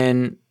 and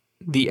then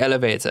the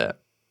elevator.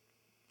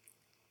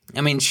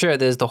 I mean, sure,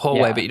 there's the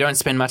hallway, Yeah. but you don't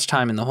spend much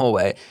time in the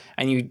hallway,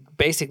 and you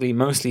basically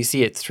mostly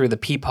see it through the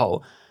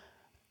peephole.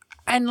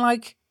 And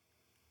like,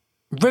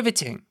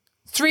 riveting.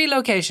 3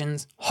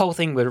 locations, whole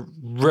thing with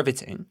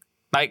riveting.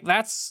 Like,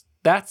 that's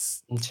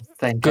Just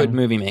thinking good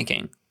movie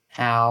making.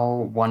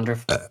 how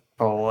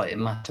wonderful it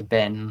must have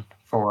been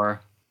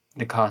for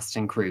the cast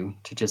and crew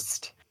to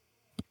just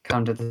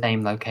come to the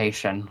same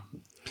location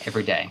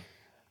every day.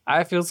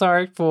 I feel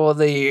sorry for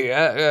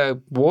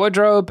the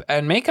wardrobe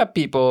and makeup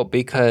people,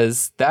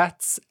 because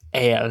that's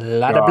a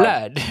lot of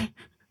God. blood.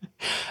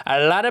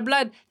 A lot of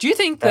blood. Do you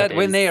think that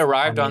when they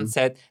arrived on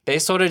set, they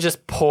sort of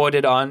just poured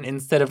it on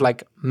instead of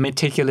like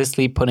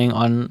meticulously putting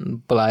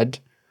on blood?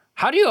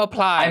 How do you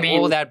apply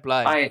all that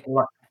blood?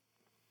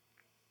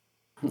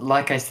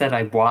 Like I said,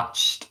 I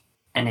watched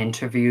an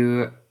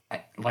interview,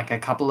 like a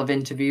couple of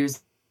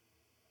interviews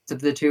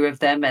of the two of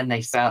them, and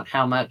they spoke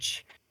how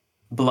much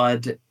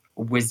blood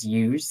was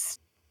used.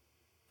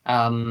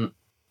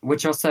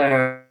 Which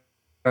also,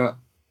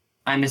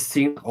 I'm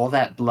assuming all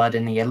that blood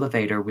in the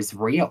elevator was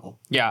real.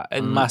 Yeah,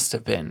 it must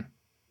have been.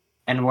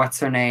 And what's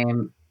her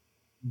name?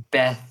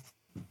 Beth,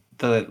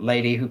 the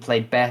lady who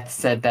played Beth,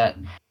 said that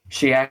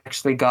she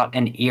actually got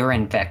an ear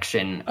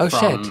infection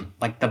from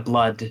like the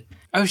blood.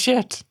 Oh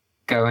shit.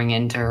 Going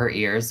into her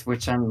ears,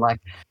 which I'm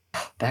like,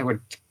 that would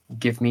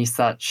give me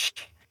such,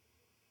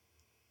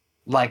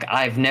 like,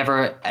 I've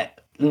never,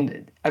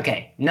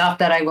 okay, not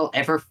that I will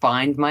ever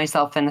find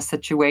myself in a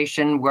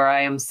situation where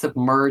I am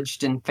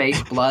submerged in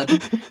fake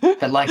blood,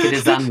 but like it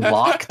is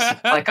unlocked,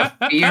 like a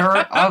fear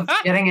of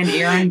getting an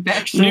ear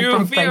infection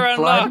from fake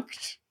blood.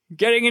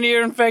 Getting an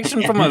ear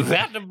infection from a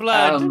vat of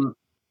blood.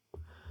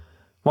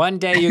 One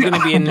day you're going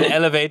to be in an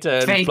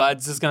elevator and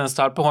blood's just going to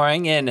start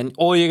pouring in, and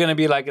all you're going to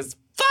be like is,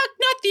 fuck,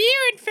 not the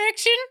ear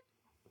infection.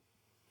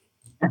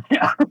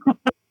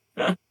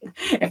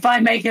 If I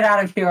make it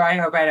out of here, I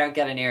hope I don't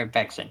get an ear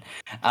infection.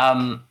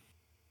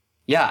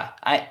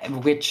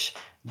 Which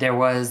there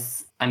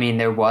was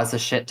a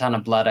shit ton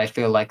of blood, I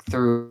feel like,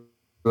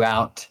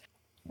 throughout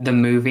the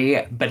movie,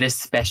 but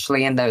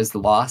especially in those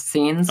lost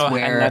scenes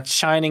where... and that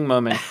shining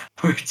moment.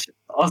 Which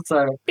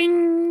also...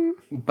 Bing!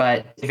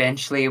 But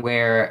eventually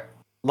where,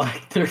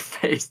 like, their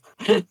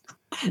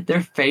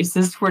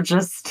faces were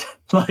just,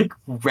 like,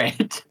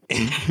 red.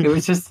 It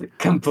was just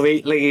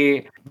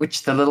completely...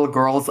 Which the little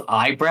girl's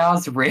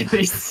eyebrows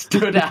really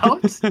stood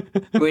out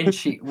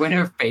when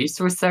her face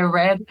was so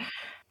red.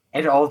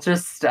 It all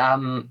just...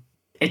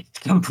 it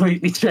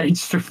completely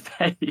changed her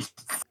face.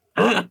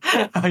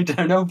 I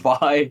don't know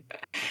why.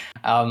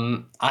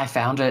 I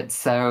found it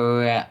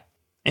so...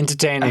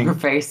 entertaining. Her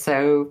face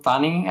so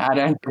funny. I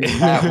don't think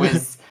that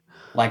was,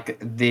 like,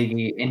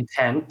 the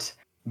intent.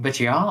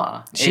 But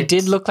yeah. She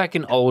did look like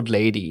an old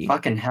lady.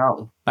 Fucking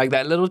hell. Like,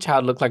 that little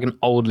child looked like an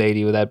old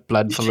lady with that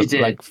blood full of,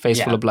 like,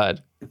 face full of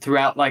blood.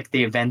 Throughout, like,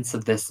 the events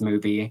of this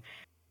movie,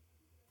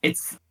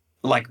 it's,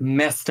 like,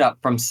 messed up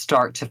from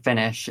start to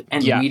finish.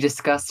 And we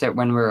discussed it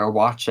when we were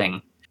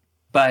watching.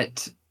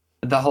 But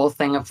the whole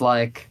thing of,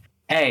 like,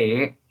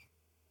 hey,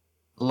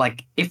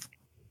 like, if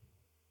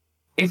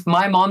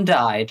my mom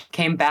died,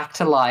 came back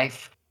to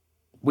life,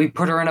 we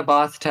put her in a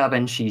bathtub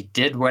and she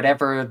did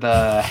whatever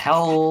the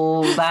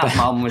hell that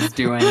mom was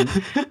doing,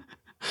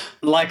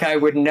 like, I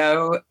would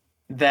know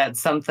that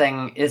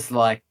something is,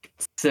 like,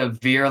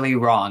 severely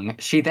wrong.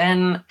 She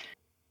then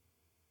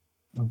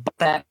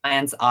that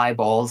man's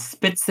eyeballs,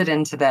 spits it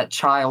into that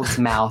child's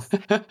mouth,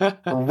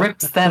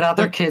 rips that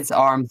other kid's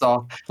arms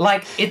off.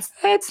 Like, it's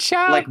That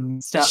child like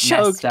messed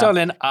choked up. on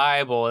an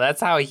eyeball.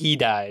 That's how he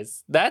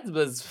dies. That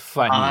was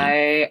funny.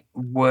 I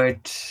would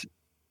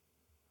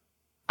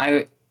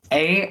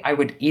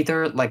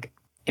either, like,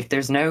 if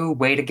there's no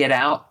way to get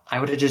out, I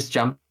would have just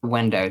jumped the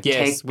window.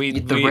 Yes,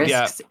 Take the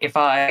risks.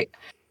 Yeah.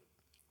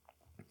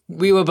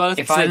 We were both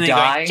If I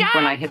die going,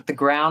 when I hit the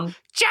ground,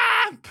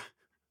 jump!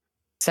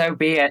 so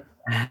be it.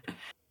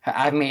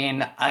 I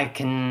mean, I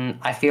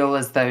feel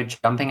as though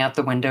jumping out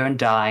the window and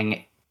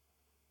dying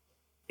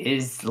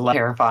is less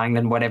terrifying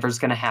than whatever's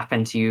going to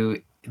happen to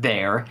you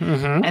there.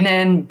 Mm-hmm. And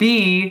then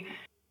B,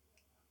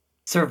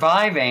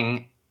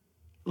 surviving,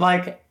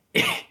 like,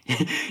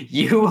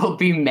 you will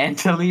be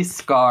mentally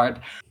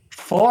scarred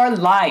for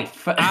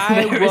life.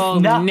 I will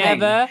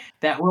never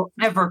that will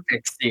ever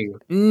fix you.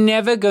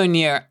 Never go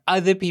near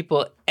other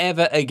people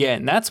ever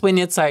again. That's when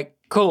it's like,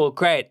 cool,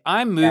 great.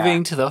 I'm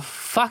moving to the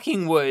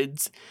fucking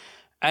woods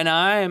and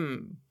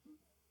I'm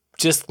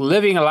just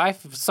living a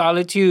life of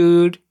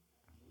solitude.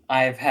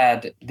 I've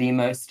had the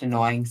most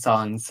annoying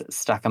songs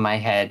stuck in my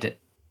head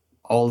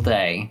all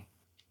day.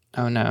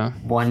 Oh no.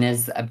 One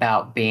is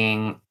about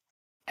being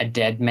a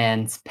dead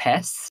man's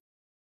pest.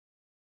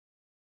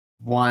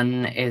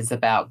 One is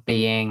about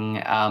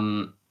being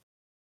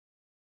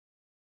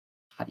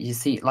you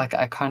see, like,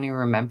 I can't even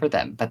remember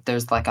them, but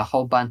there's like a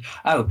whole bunch.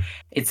 Oh,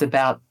 it's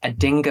about a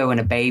dingo in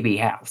a baby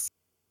house.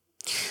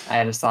 I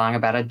had a song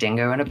about a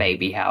dingo in a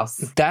baby house.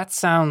 That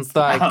sounds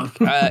like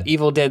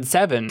Evil Dead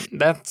 7.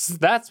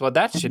 That's what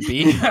that should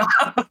be.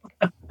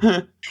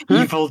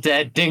 Evil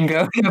Dead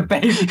dingo in a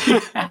baby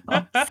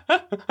house.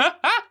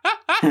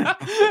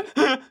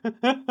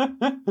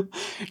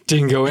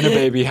 Dingo in a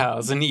baby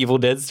house, an Evil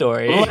Dead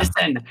story.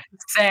 Listen,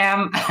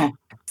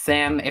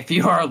 Sam, if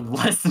you are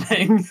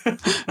listening,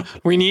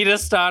 we need to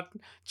start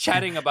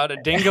chatting about a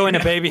dingo in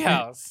a baby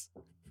house.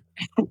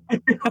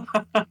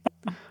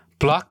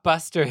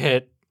 Blockbuster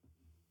hit.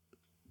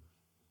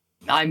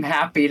 I'm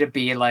happy to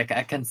be like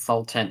a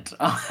consultant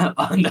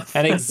on the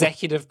an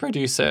executive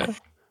producer.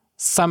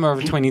 Summer of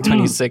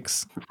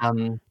 2026.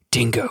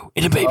 Dingo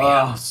in a baby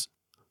house.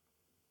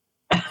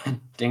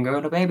 Dingo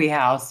in a baby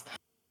house.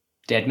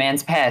 Dead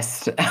man's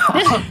pest.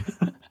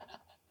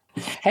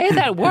 Hey,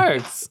 that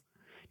works.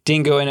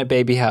 Dingo in a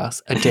baby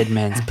house. A dead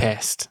man's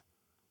pest.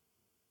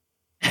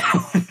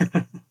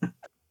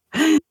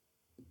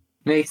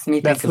 Makes me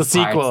think That's of the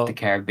sequel. Pirates of the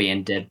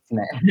Caribbean Dead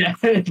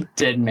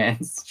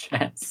Man's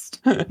Chest.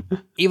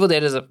 Evil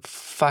Dead is a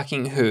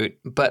fucking hoot,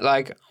 but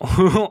like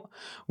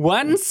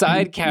one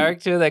side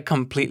character that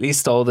completely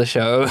stole the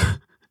show,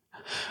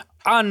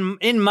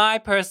 in my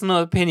personal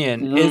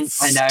opinion, is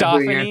Stephanie. I know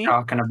who you're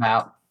talking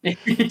about.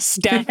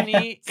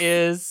 Stephanie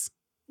is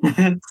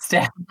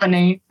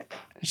Stephanie.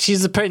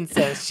 She's a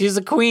princess. She's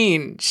a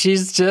queen.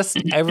 She's just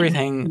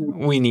everything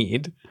we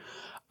need.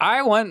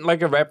 I want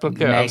like a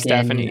replica of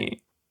Stephanie.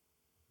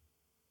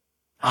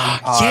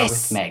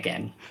 Yes, with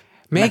Megan.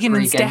 Megan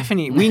and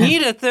Stephanie. We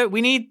need a third.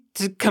 We need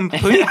to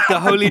complete the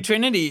Holy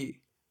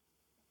Trinity.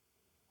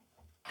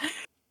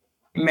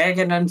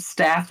 Megan and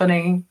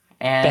Stephanie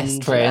and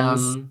best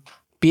friends,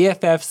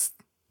 BFFs,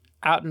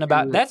 out and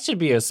about. That should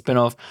be a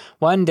spinoff.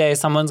 One day,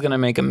 someone's gonna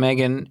make a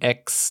Megan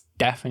x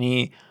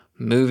Stephanie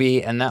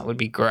movie, and that would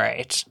be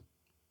great.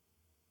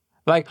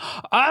 Like,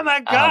 oh my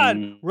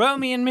god,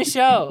 Romy and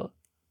Michelle.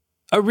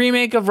 A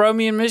remake of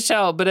Romy and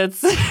Michelle, but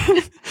it's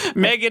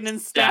Megan and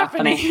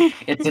Stephanie.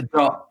 It's a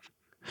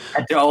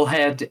doll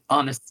head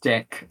on a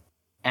stick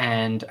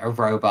and a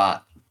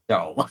robot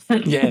doll.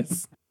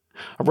 Yes.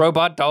 A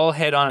robot doll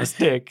head on a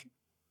stick.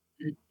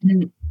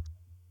 Do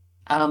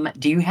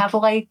you have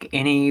like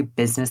any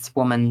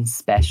businesswoman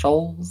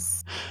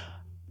specials?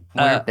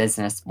 We're a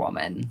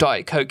businesswoman.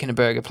 Diet Coke in a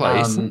burger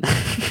place.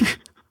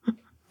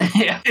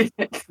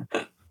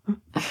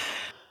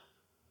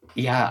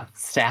 Yeah,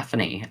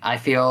 Stephanie. I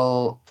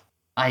feel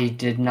I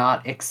did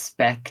not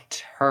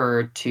expect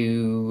her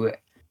to.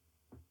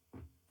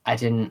 I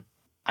couldn't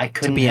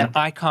to be an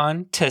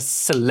icon, to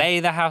slay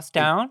the house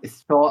down.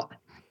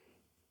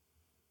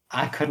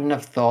 I couldn't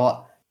have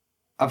thought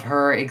of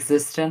her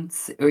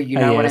existence, or you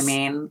know what I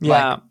mean?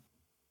 Yeah, like,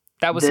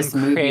 that was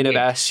some creative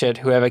ass shit.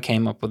 Whoever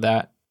came up with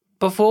that.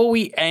 Before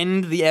we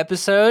end the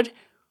episode,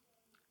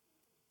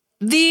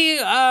 the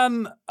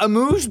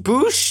amuse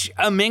bouche,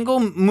 a mingle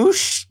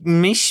moosh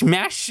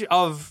mishmash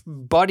of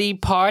body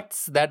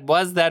parts that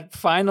was that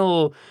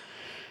final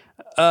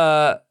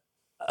my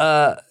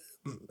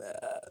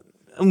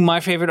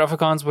favorite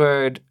Afrikaans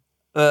word,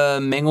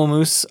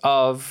 mengelmoes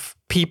of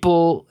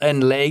people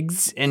and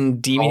legs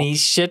and demony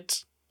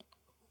shit.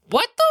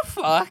 What the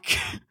fuck?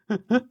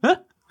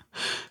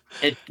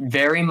 It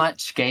very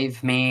much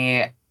gave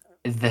me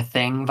The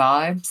Thing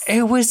vibes.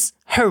 It was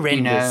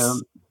horrendous. You know,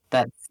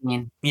 that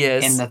scene.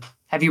 Yes.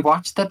 Have you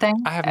watched The Thing?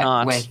 I have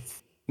not.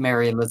 With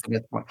Mary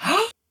Elizabeth.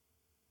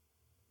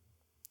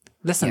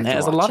 Listen,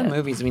 there's a lot of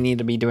movies we need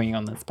to be doing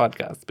on this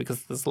podcast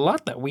because there's a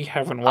lot that we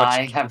haven't watched.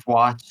 I have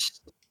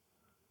watched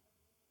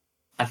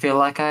I feel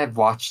like I've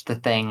watched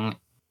the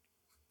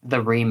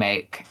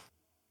remake,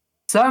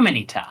 so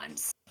many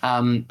times.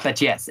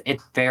 But yes,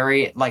 it's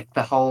very like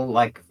the whole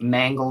like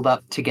mangled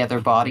up together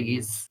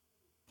bodies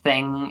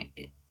thing.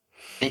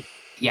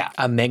 Yeah,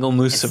 A mega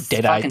moose of it's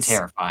fucking deadites.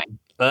 terrifying.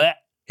 Blech.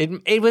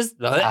 It was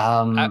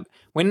blech.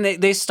 When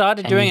they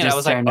started And you doing it, I just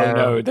was like, don't oh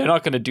know. no, they're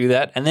not going to do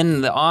that. And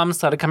then the arms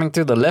started coming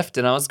through the lift,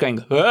 and I was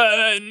going,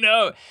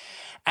 no.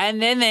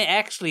 And then they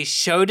actually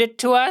showed it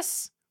to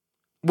us,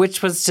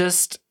 which was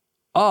just,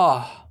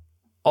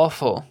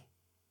 awful.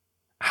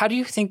 How do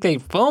you think they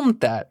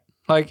filmed that?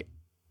 Like,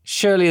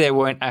 surely there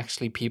weren't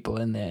actually people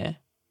in there.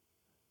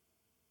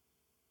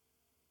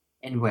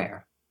 And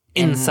where?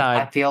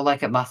 Inside. I feel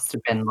like it must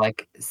have been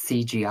like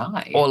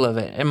CGI. All of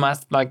it. It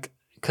must, like,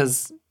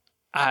 because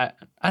I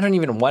don't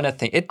even want to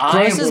think. It I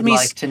grosses would me.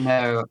 like to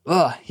know,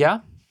 Yeah?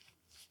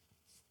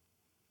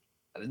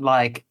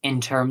 like,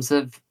 in terms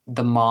of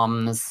the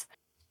mom's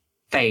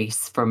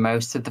face for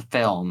most of the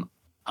film,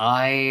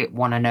 I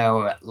want to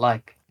know,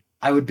 like,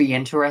 I would be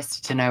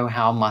interested to know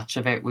how much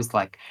of it was,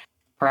 like,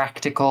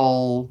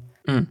 practical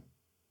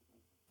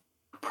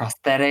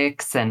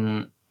prosthetics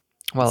and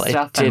Well,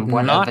 stuff, it did and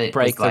what not of it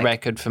break was, the like,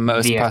 record for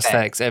most VFX.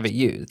 prosthetics ever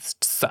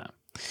used. So,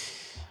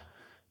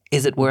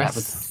 is it worth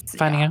was,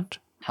 finding out?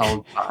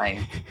 Held by.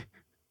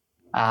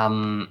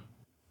 But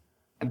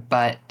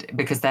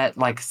because that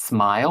like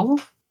smile,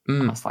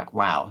 I was like,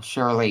 wow,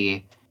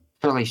 surely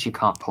she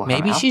can't pull her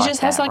Maybe mouth she like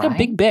just that, has like right? a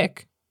big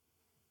bick.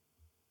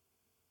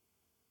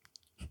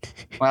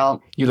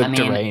 Well, You look I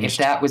mean, deranged. if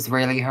that was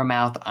really her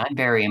mouth, I'm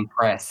very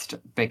impressed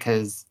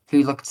because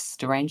who looked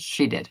deranged?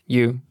 She did.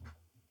 You,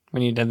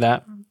 when you did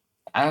that.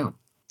 Oh,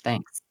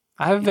 thanks.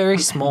 I have a very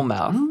small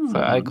mouth,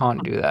 so I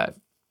can't do that.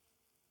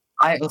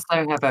 I also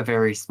have a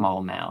very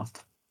small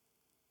mouth,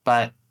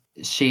 but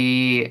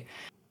I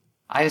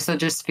also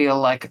just feel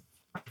like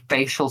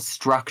facial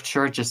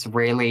structure just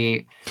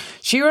really.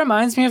 She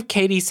reminds me of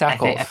Katie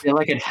Sackhoff. I feel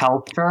like it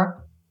helped her.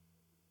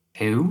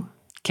 Who?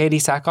 Katie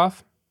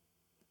Sackhoff.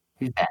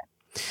 Who's that?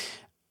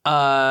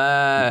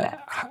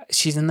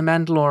 She's in The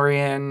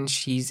Mandalorian.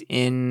 She's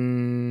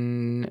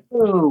in.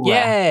 Ooh,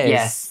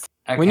 Yes.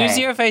 Okay. When you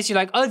see her face, you're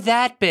like, oh,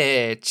 that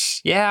bitch.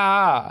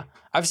 Yeah.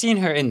 I've seen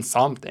her in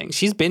something.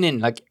 She's been in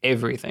like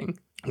everything.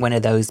 One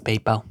of those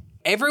people.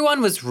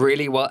 Everyone was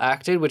really well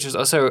acted, which was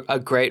also a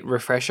great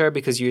refresher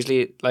because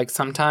usually, like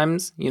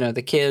sometimes, you know,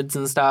 the kids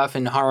and stuff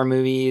in horror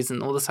movies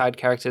and all the side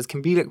characters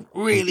can be like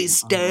really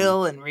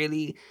stale and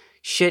really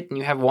shit, and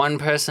you have one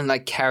person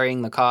like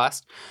carrying the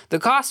cast. The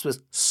cast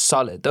was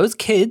solid. Those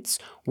kids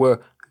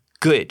were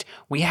good.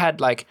 We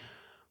had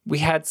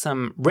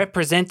some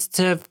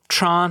representative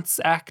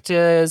trans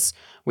actors.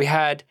 We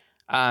had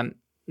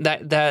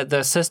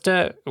the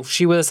sister.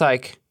 She was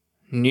like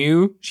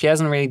new. She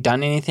hasn't really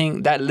done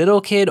anything. That little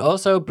kid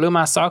also blew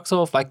my socks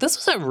off. Like, this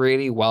was a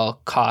really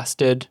well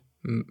casted,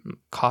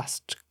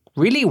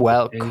 really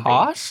well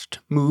cast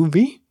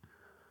movie.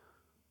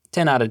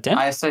 10 out of 10.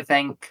 I also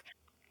think,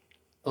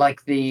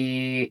 like,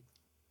 the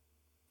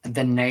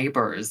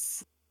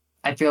neighbors,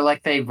 I feel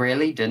like they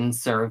really didn't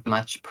serve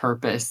much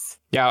purpose.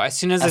 Yeah, as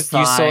soon as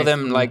you saw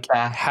them like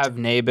have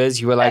neighbors,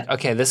 you were like,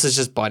 okay, this is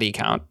just body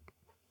count.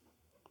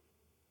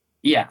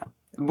 Yeah,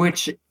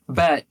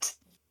 but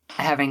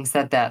having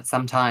said that,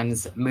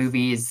 sometimes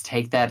movies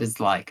take that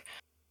as like,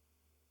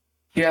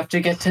 you have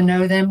to get to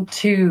know them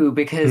too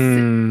because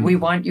we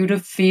want you to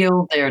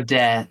feel their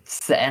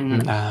deaths.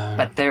 And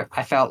but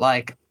I felt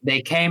like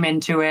they came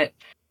into it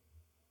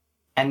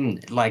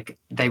and like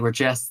they were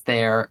just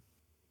there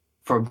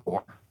for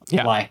gore.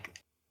 Yeah. Like,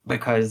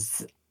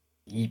 because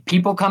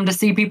people come to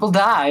see people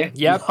die.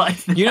 Yep.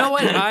 Like, you know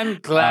what? I'm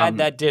glad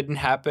that didn't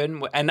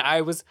happen. And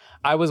I was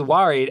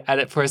worried at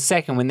it for a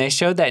second when they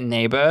showed that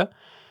neighbor,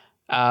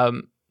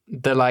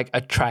 the like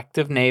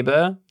attractive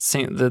neighbor,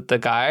 the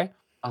guy.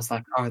 I was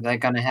like, oh, they're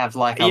gonna have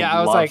like a I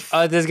was like,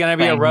 oh, there's gonna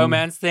be a thing.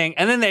 romance thing,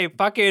 and then they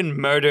fucking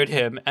murdered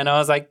him, and I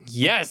was like,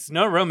 yes,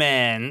 no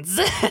romance.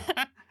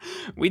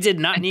 We did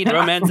not need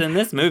romance in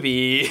this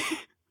movie.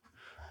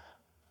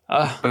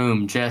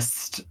 Boom,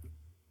 just.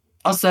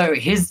 Also,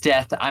 his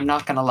death, I'm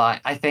not gonna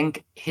lie, I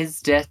think his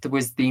death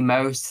was the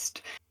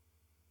most,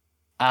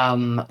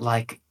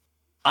 like,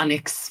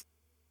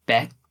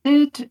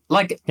 unexpected.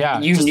 Like,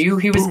 you knew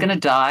he was gonna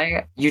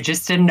die, you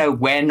just didn't know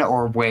when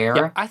or where.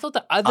 Yeah, I thought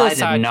the other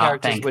side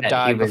characters would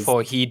die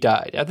before he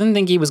died. I didn't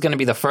think he was gonna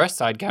be the first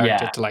side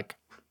character to, like,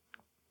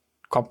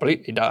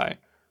 completely die.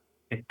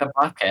 Pick the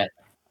bucket.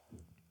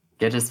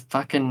 Get his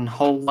fucking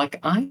whole, like,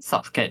 eye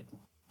socket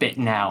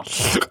bitten out.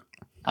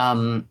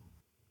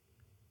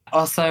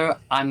 Also,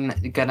 I'm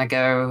gonna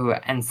go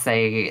and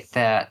say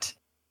that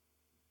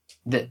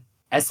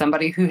as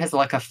somebody who has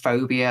like a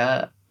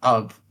phobia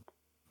of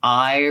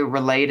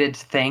eye-related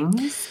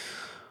things,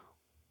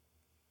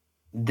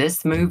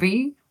 this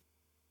movie,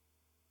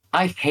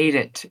 I hate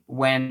it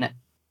when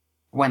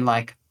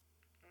like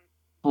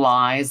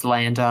flies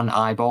land on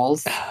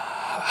eyeballs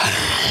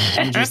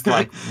and just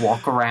like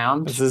walk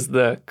around. This is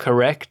the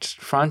correct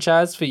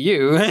franchise for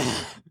you.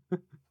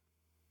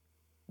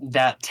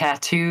 that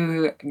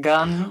tattoo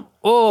gun.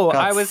 Oh,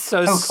 got I was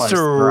so close to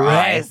her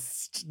eye.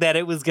 stressed that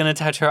it was going to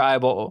touch her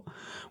eyeball.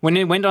 When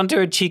it went onto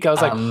her cheek, I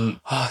was like,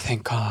 oh,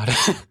 thank God.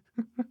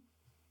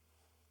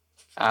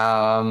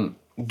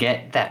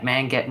 Get that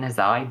man getting his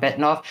eye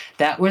bitten off.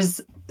 That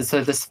was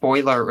so the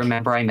spoiler.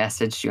 Remember, I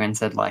messaged you and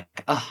said like,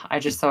 oh, I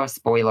just saw a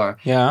spoiler.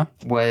 Yeah.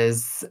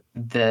 Was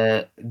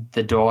the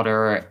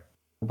daughter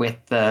with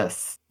the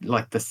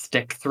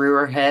stick through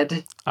her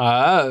head?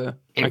 Oh,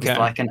 It okay. was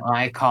like an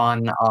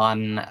icon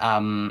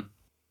on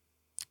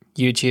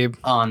YouTube.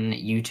 On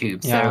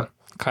YouTube. Yeah, So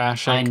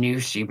classic. I knew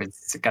she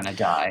was gonna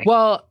die.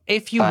 Well,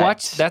 if you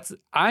watch,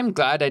 I'm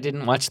glad I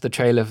didn't watch the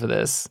trailer for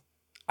this.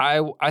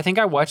 I think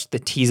I watched the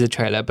teaser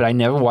trailer, but I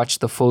never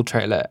watched the full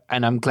trailer.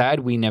 And I'm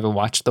glad we never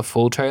watched the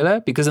full trailer,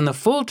 because in the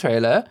full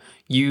trailer,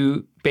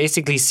 you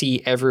basically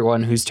see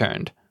everyone who's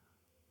turned.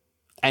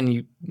 And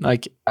you,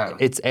 like,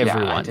 it's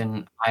everyone.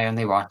 Yeah, I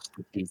only watched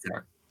the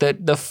teaser.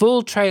 The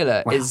full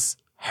trailer is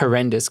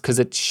horrendous because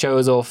it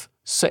shows off,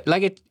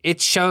 it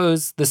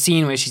shows the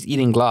scene where she's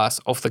eating glass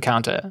off the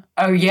counter.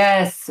 Oh,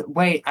 yes.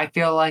 Wait, I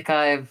feel like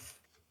I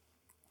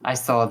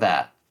saw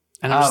that.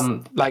 And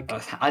I'm like,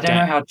 I don't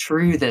know how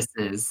true this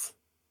is,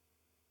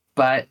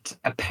 but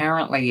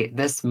apparently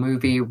this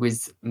movie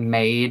was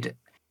made.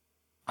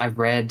 I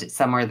read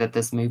somewhere that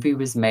this movie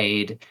was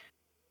made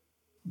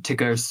to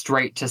go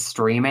straight to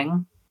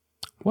streaming.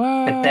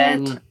 What? But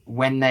then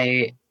when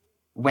they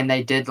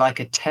did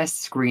like a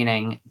test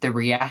screening, the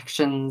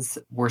reactions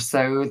were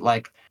so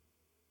like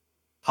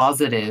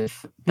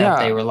positive that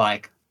they were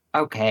like,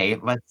 okay,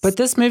 let's. But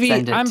this movie,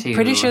 I'm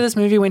pretty sure this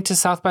movie went to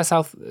South by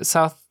Southwest,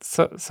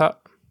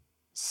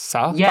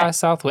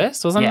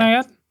 wasn't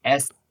it?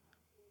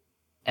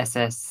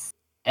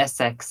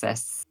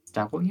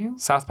 SXSW?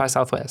 South by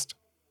Southwest.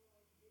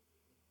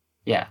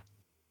 Yeah.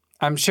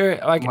 I'm sure,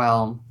 like,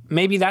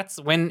 maybe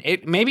that's when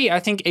I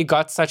think it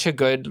got such a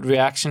good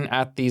reaction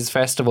at these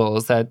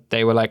festivals that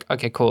they were like,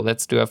 okay, cool,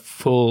 let's do a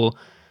full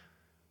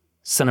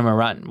cinema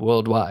run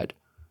worldwide.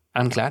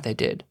 I'm glad they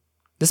did.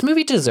 This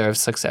movie deserves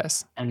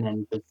success. And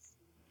then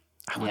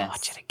I want to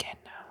watch it again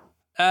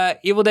now.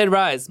 Evil Dead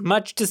Rise.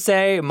 Much to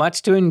say,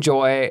 much to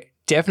enjoy.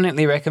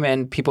 Definitely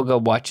recommend people go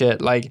watch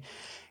it. Like,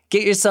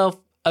 get yourself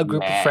a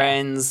group of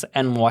friends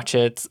and watch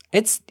it.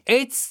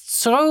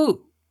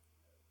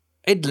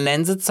 It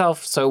lends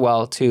itself so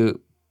well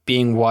to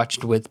being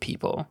watched with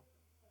people,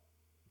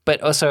 but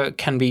also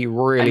can be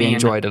really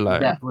enjoyed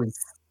alone.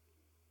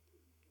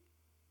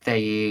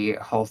 The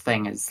whole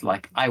thing is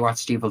like, I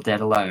watched Evil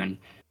Dead alone.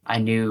 I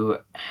knew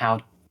how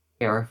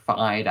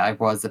terrified I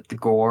was of the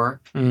gore.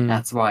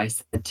 That's why I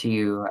said to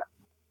you,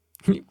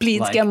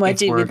 please come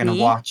watch it with me. If we're going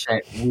to watch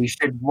it, we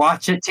should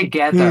watch it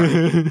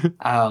together.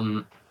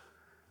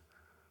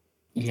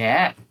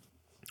 Yeah.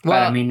 Well,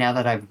 but I mean, now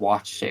that I've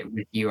watched it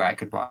with you, I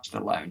could watch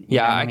it alone.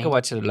 Yeah, I could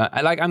watch it alone.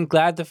 I'm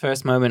glad the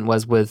first moment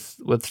was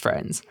with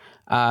friends.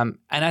 And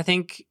I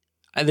think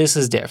this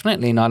is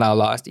definitely not our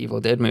last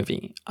Evil Dead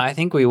movie. I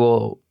think we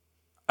will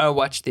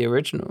watch the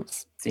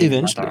originals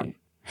eventually.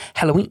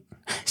 Halloween.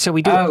 So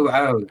we do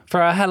it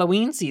for our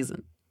Halloween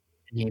season.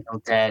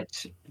 Evil Dead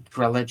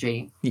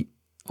trilogy.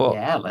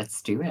 Yeah,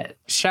 let's do it.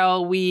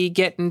 Shall we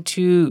get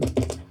into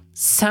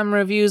some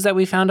reviews that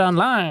we found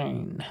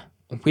online?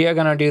 We are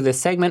going to do this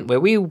segment where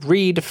we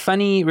read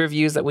funny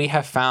reviews that we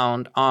have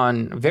found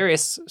on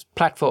various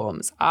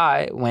platforms.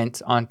 I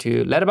went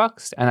onto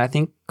Letterboxd, and I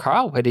think,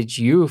 Carl, where did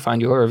you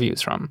find your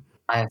reviews from?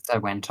 I also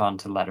went on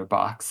to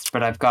Letterboxd,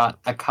 but I've got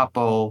a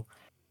couple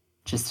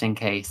just in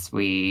case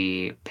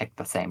we pick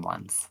the same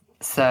ones.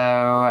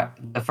 So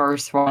the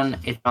first one,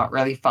 it's not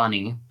really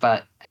funny,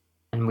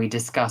 and we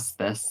discussed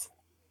this.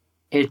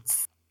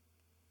 It's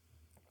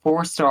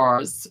 4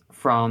 stars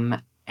from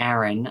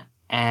Aaron,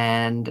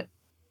 and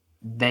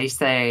they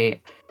say,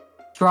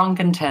 strong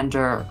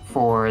contender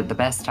for the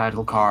best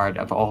title card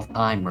of all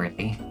time,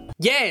 really.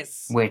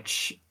 Yes!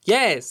 Which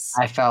I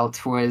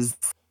felt was...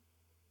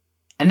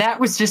 And that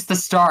was just the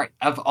start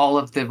of all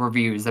of the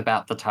reviews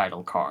about the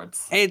title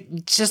cards. I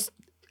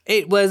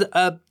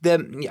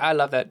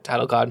love that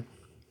title card.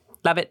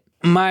 Love it.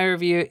 My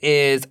review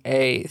is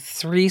a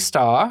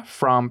 3-star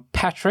from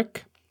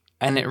Patrick,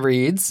 and it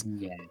reads,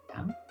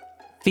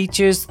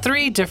 features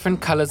 3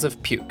 different colors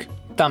of puke.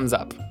 Thumbs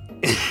up.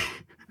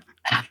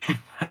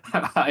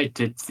 I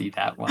did see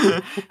that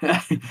one.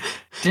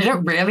 Did it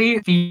really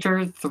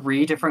feature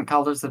 3 different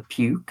colors of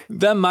puke?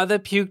 The mother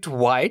puked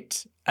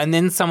white, and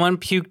then someone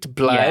puked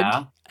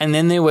blood, and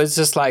then there was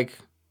just like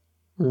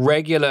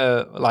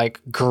regular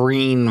like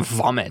green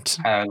vomit.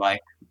 Oh,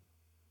 like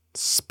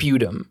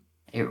sputum.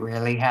 It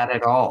really had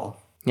it all.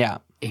 Yeah.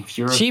 If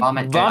you're she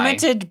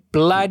vomited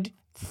blood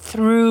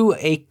through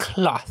a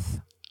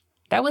cloth.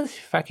 That was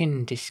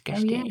fucking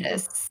disgusting. Oh,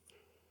 yes.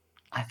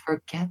 I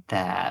forget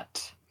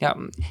that. Yeah,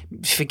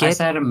 forget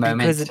I had a moment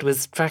because it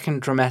was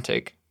fucking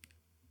dramatic.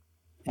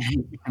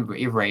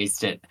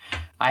 Erased it.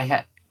 I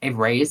had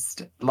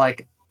erased,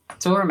 like, I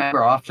still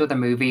remember after the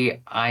movie,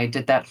 I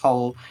did that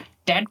whole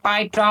dead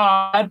by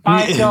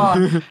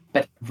dawn.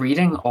 But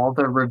reading all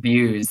the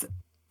reviews,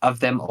 of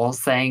them all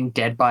saying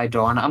Dead by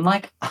Dawn. I'm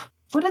like,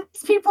 what are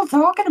these people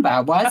talking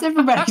about? Why is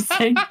everybody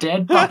saying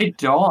Dead by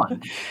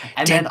Dawn?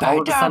 And Dead then by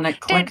all of a sudden it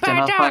dawn, clicked, and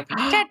I was like,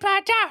 Dead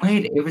by dawn.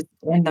 wait, it was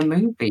in the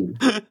movie.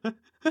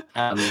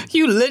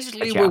 You literally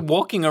but yeah. were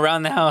walking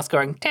around the house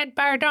going, Dead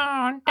by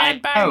dawn,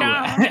 Dead by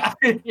dawn.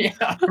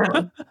 Yeah.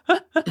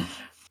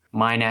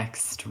 My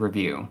next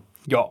review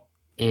Yo.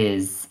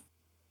 is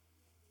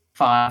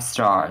 5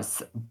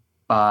 stars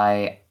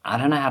by, I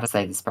don't know how to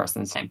say this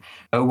person's name,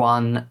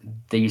 Owan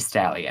the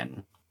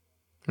Stallion.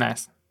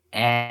 Nice.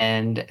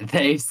 And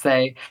they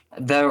say,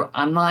 though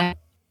I'm like,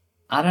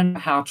 I don't know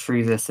how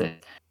true this is,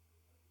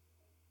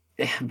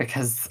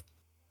 because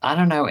I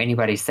don't know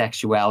anybody's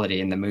sexuality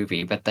in the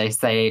movie, but they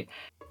say,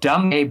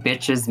 dumb gay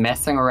bitches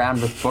messing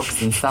around with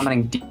books and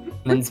summoning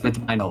demons with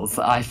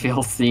vinyls. I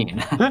feel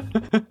seen.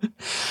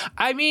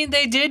 I mean,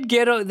 they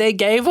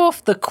gave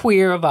off the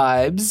queer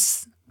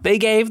vibes. They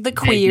gave the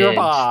queer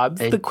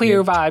vibes. The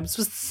queer vibes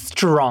was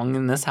strong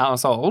in this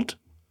household.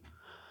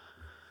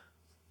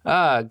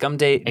 Gum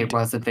day. It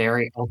was a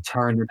very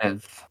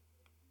alternative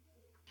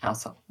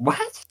household.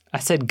 What? I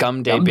said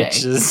gum day, Gum day.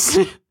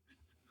 bitches.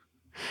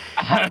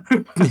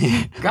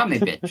 Gummy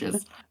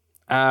bitches.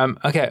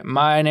 Okay,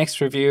 my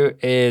next review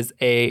is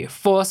a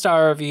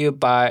 4-star review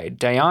by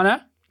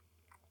Diana,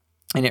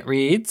 and it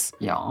reads,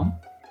 Yeah.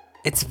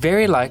 It's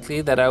very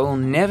likely that I will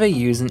never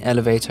use an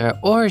elevator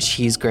or a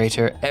cheese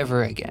grater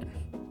ever again.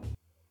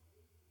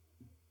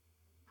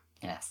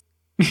 Yes.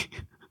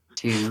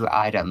 2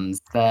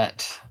 items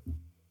that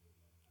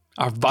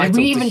Are vital did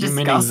we to even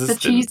human discuss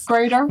existence. the cheese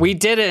grater? We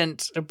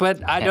didn't,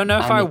 but I don't know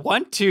if I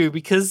want to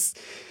because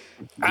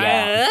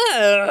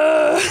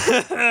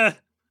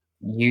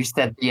You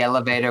said the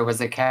elevator was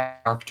a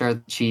character,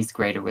 the cheese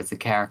grater was a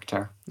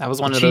character. That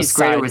was one the of those cheese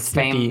grater side was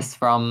snippy. famous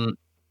from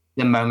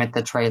the moment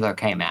the trailer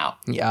came out.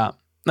 Yeah.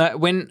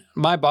 When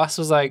my boss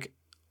was like,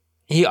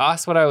 he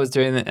asked what I was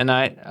doing, and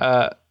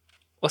I,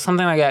 or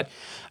something like that.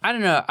 I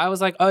don't know. I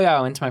was like, oh yeah,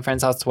 I went to my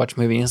friend's house to watch a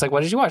movie. And he's like,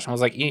 what did you watch? And I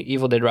was like,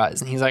 Evil Dead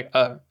Rise. And he's like,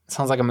 oh,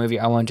 sounds like a movie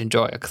I won't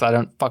enjoy because I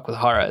don't fuck with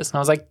horrors. And I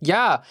was like,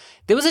 yeah,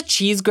 there was a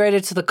cheese grater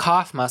to the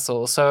calf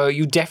muscle, so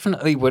you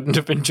definitely wouldn't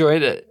have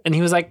enjoyed it. And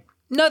he was like,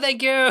 no,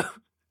 thank you.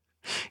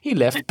 He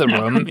left the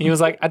room. He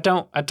was like, I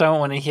don't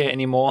want to hear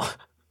anymore.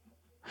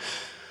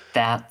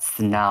 That's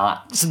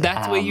not. So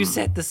that's where you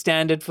set the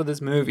standard for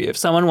this movie. If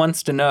someone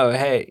wants to know,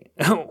 hey,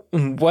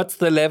 what's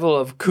the level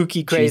of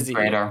kooky crazy?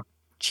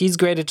 Cheese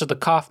grater to the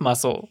calf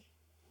muscle.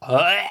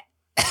 But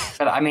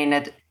I mean,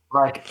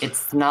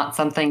 it's not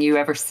something you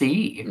ever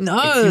see.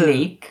 No. It's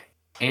unique.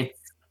 It's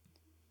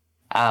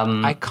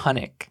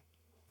iconic.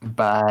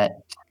 But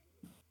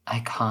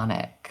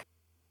iconic.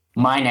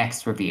 My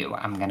next review,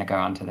 I'm going to go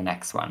on to the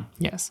next one.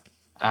 Yes.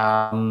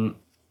 4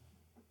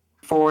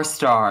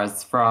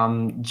 stars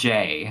from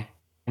Jay.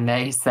 And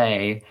they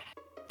say,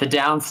 the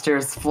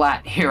downstairs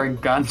flat hearing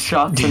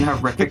gunshots and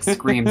horrific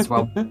screams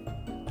while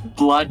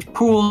blood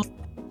pools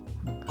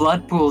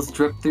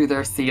drip through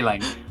their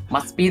ceiling.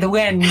 Must be the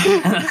wind.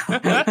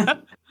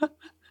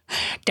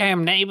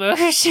 Damn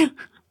neighbors.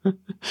 What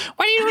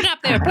are you doing up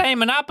there playing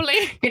Monopoly?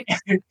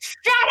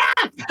 Shut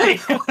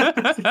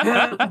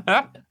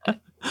up!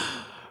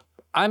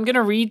 I'm going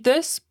to read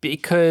this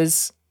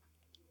because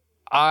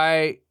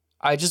I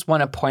just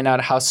want to point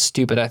out how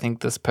stupid I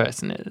think this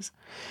person is.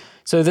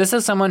 So this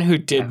is someone who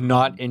did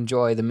not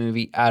enjoy the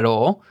movie at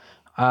all.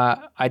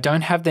 I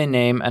don't have their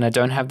name and I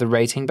don't have the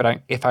rating,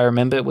 but if I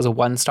remember, it was a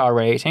 1-star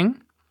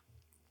rating.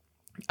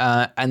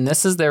 And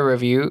this is their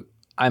review.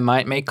 I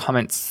might make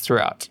comments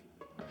throughout.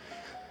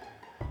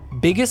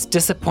 Biggest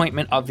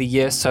disappointment of the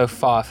year so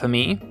far for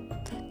me.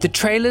 The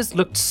trailers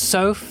looked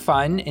so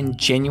fun and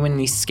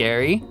genuinely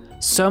scary.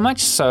 So much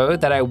so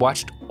that I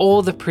watched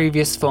all the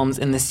previous films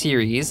in the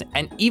series,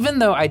 and even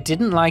though I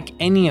didn't like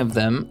any of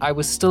them, I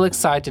was still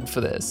excited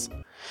for this.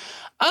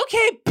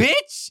 Okay,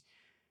 bitch!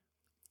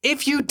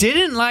 If you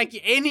didn't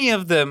like any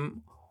of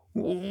them,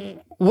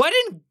 what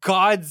in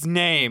God's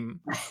name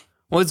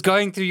was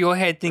going through your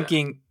head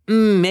thinking,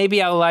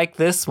 maybe I'll like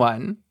this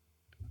one?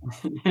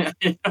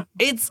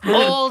 It's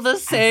all the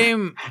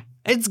same.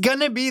 It's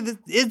gonna be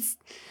it's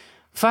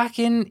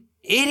fucking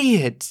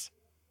idiot.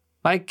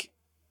 Like,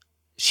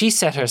 she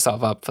set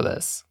herself up for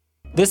this.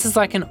 This is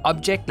like an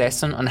object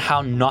lesson on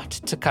how not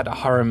to cut a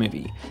horror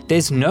movie.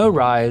 There's no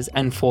rise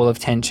and fall of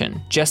tension,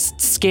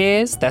 just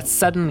scares that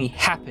suddenly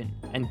happen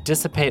and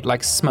dissipate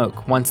like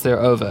smoke once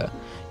they're over.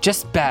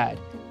 Just bad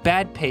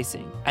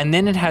pacing. And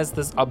then it has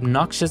this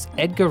obnoxious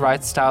Edgar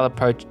Wright style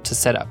approach to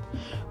setup,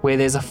 where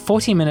there's a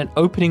 40-minute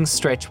opening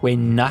stretch where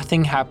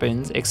nothing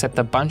happens except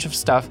a bunch of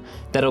stuff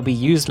that'll be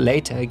used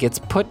later gets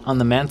put on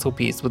the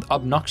mantelpiece with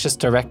obnoxious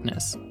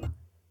directness.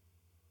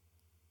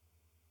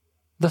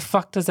 The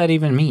fuck does that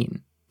even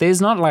mean? There's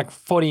not like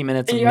 40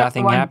 minutes of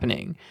nothing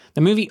happening.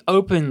 The movie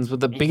opens with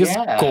the biggest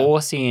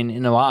gore scene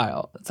in a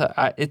while.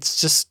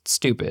 It's just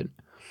stupid.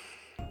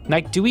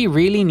 Like, do we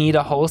really need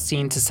a whole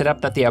scene to set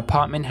up that the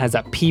apartment has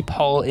a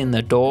peephole in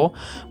the door?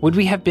 Would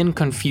we have been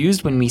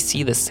confused when we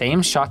see the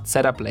same shot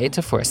set up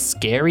later for a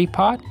scary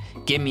part?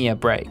 Give me a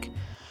break.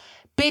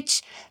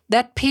 bitch,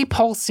 that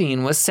peephole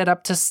scene was set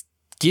up to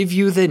give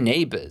you the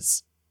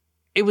neighbors.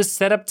 It was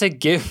set up to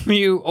give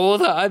you all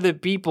the other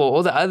people,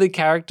 all the other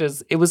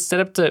characters. It was set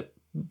up to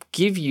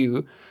give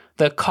you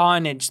the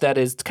carnage that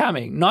is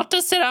coming, not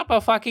to set up a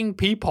fucking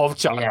peephole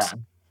shot.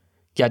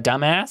 Yeah,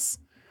 dumbass.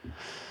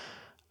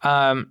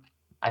 I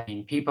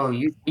mean, people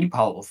use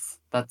peepholes.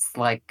 That's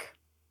like...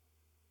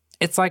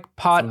 It's like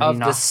part of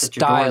the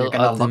style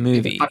of the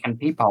movie. Fucking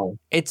peephole.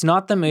 It's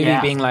not the movie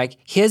being like,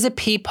 here's a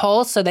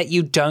peephole so that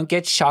you don't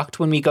get shocked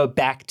when we go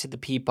back to the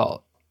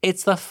peephole.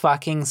 It's the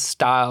fucking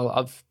style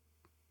of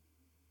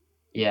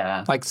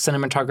like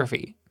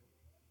cinematography.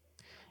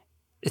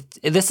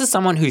 This is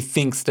someone who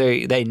thinks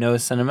they know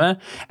cinema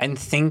and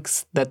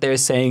thinks that they're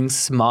saying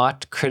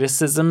smart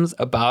criticisms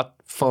about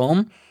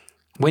film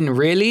when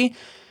really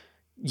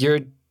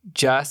you're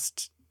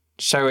just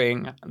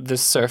showing the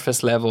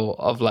surface level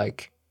of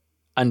like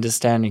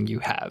understanding you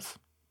have.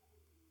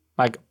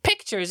 Like,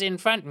 pictures in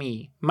front of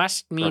me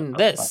must mean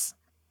this.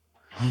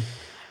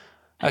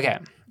 Okay,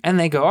 and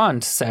they go on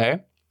to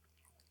say,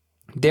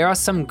 there are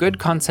some good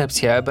concepts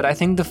here, but I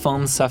think the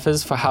film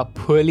suffers for how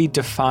poorly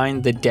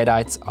defined the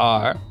Deadites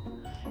are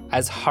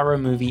as horror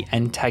movie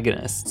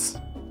antagonists.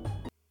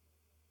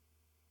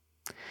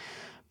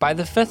 By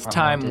the fifth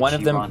time, one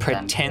of them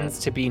pretends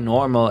to be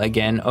normal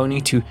again, only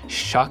to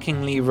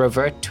shockingly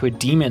revert to a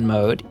demon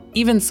mode.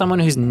 Even someone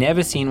who's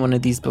never seen one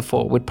of these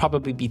before would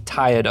probably be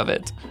tired of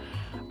it.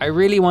 I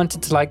really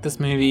wanted to like this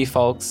movie,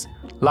 folks.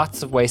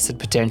 Lots of wasted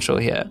potential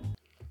here.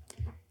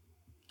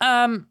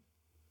 I'm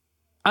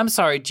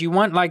sorry, do you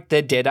want like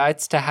the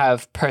Deadites to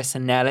have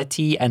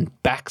personality and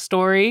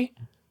backstory?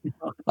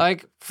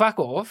 Like, fuck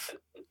off.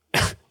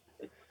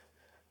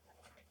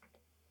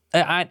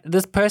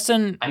 This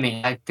person... I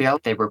mean, I feel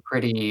they were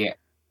pretty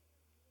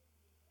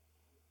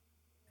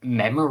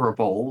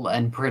memorable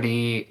and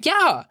pretty...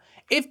 Yeah.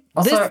 If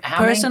also, this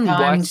person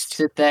watched...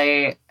 did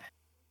they...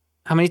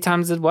 How many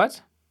times did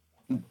what?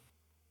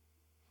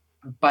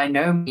 By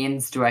no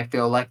means do I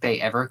feel like they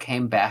ever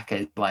came back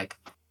as, like,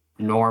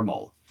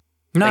 normal.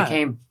 No. They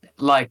came,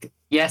 like,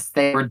 yes,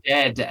 they were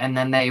dead, and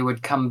then they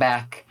would come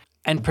back...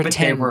 And pretend. But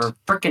they were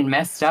freaking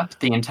messed up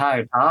the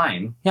entire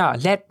time. Yeah,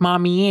 let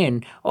mommy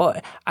in. Or,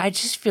 I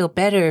just feel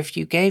better if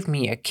you gave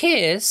me a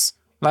kiss.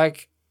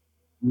 Like...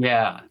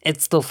 Yeah.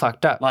 It's still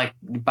fucked up. Like,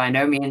 by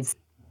no means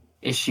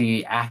is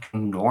she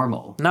acting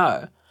normal.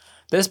 No.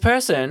 This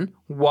person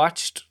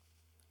watched...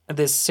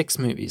 There's 6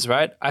 movies,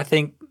 right? I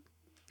think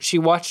she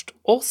watched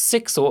all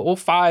 6 or all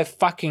 5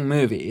 fucking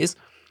movies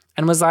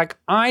and was like,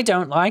 I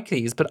don't like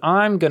these, but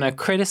I'm going to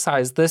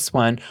criticize this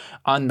one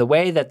on the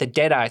way that the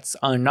Deadites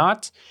are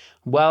not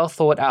well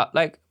thought out.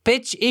 Like,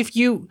 bitch, if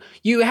you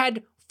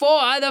had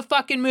 4 other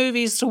fucking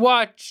movies to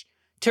watch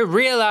to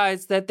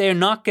realize that they're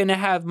not going to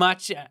have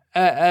much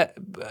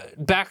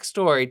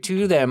backstory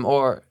to them,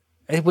 or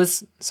it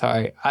was,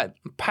 sorry, I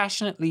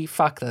passionately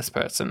fuck this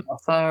person.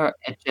 Also,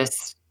 it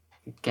just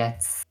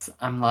gets,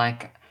 I'm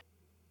like,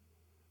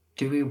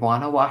 do we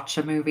want to watch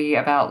a movie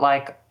about,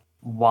 like,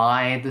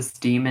 why this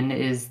demon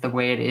is the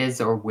way it is,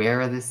 or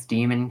where this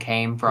demon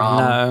came from?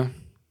 No.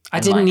 I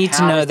didn't need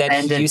to know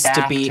that he used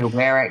to be... to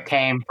where it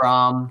came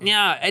from.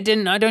 Yeah, I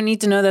don't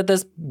need to know that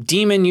this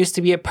demon used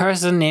to be a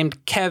person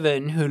named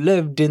Kevin who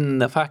lived in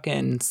the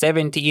fucking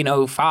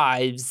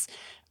 1705s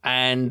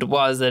and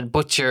was a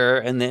butcher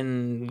and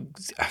then...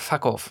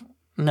 Fuck off.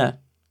 No.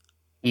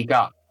 He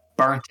got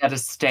burnt at a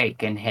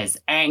stake and his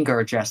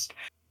anger just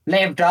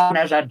lived on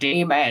as a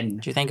demon.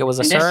 Do you think it was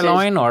a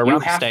sirloin or a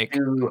rump steak?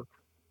 You have to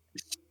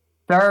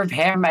serve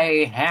him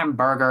a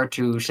hamburger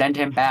to send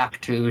him back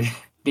to...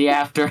 the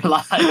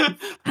afterlife.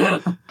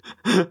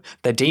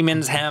 The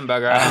demon's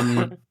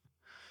hamburger.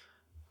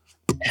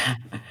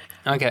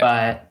 Okay.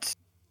 But...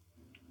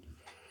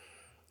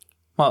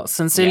 Well,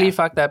 sincerely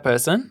fuck that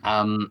person.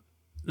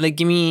 Like,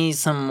 give me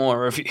some more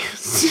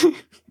reviews.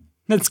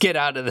 Let's get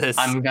out of this.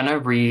 I'll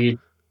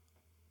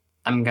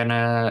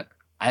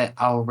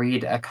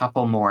read a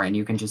couple more and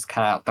you can just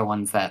cut out the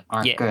ones that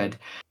aren't good.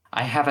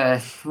 I have a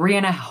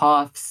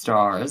 3.5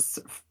 stars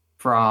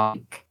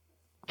from...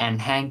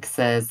 And Hank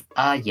says,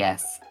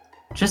 yes,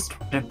 just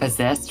what a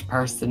possessed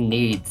person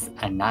needs,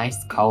 a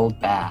nice cold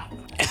bath.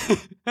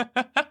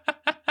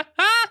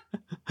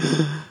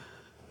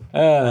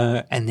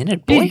 And then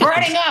it boiled. He's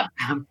burning up!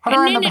 Put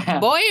her in the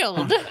bath.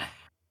 Boiled.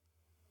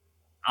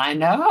 I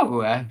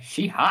know,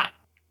 she hot.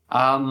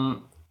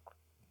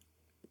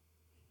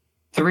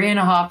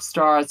 3.5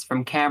 stars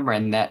from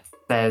Cameron that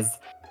says,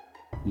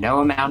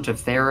 no amount of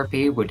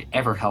therapy would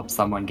ever help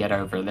someone get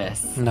over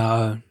this.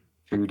 No.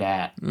 True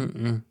dat.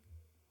 Mm-mm.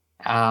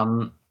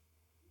 And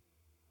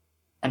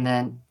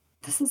then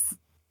this is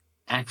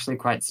actually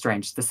quite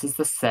strange. This is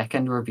the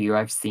second review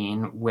I've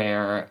seen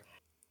where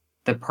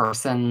the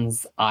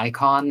person's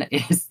icon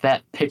is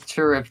that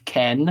picture of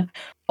Ken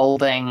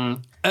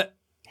holding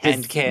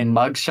his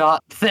mugshot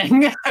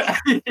thing.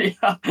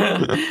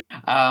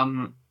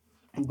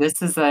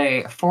 This is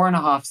a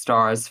 4.5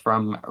 stars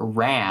from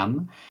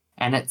Ram,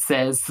 and it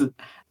says,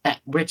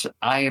 which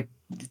I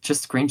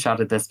just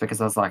screenshotted this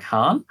because I was like,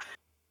 huh?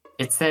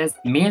 It says,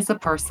 me as a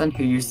person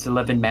who used to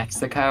live in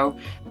Mexico,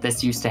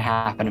 this used to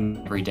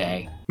happen every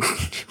day.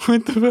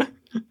 What the fuck?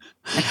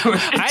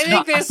 I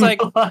think there's like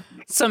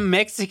some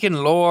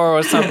Mexican lore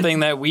or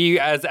something that we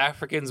as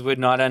Africans would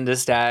not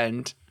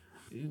understand.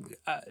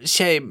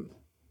 Shame.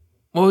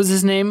 What was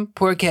his name?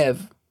 Poor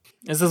Kev.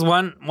 This is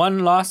one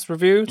last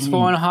review. It's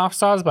 4.5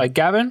 stars by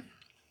Gavin.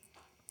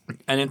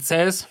 And it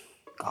says,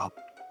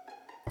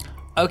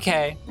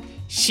 okay,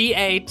 she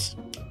ate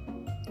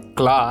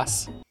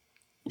glass.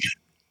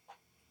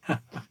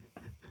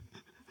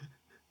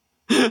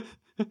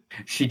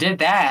 She did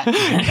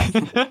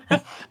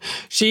that.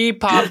 She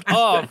popped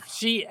off.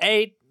 She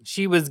ate.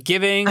 She was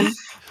giving.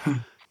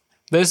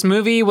 This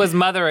movie was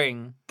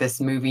mothering. This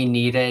movie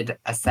needed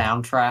a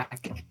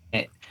soundtrack.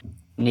 It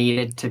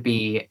needed to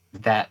be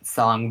that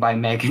song by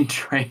Meghan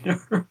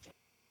Trainor.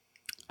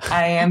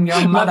 I am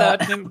your mother.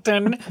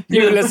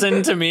 You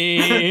listen to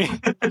me.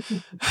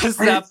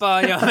 Stop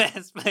all your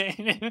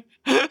mansplaining.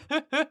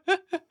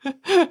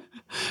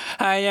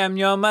 I am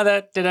your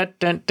mother.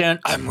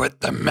 I'm with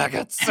the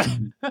maggots.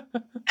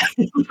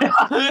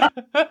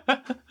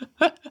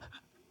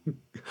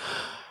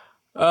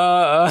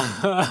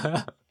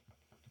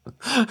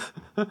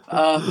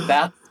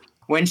 That's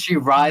when she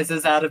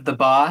rises out of the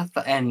bath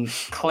and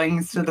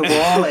clings to the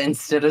wall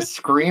instead of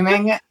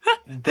screaming.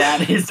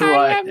 That is what.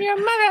 I am your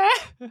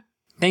mother.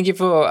 Thank you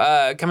for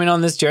coming on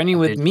this journey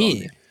with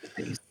me.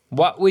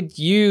 What would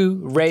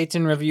you rate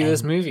and review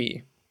this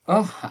movie?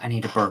 Oh, I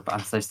need a burp.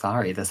 I'm so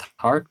sorry. This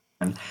hard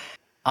one.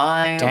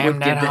 I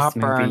would give this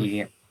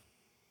movie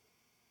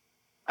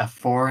a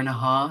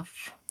 4.5.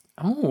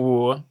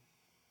 Oh.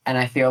 And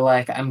I feel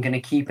like I'm going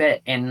to keep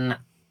it in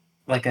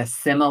like a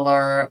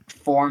similar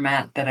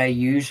format that I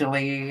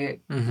usually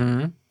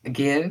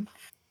give.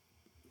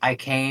 I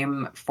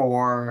came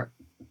for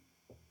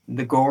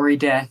the gory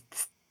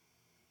deaths,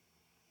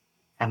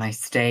 and I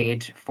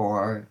stayed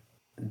for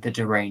the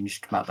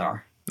deranged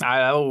mother.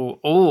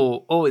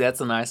 Oh, that's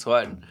a nice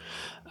one.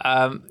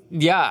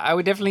 Yeah, I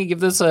would definitely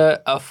give this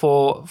a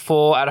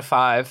 4 out of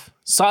 5.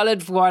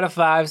 Solid 4 out of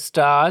 5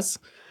 stars.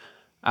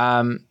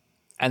 And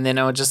then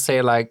I would just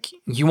say, like,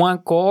 you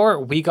want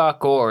gore? We got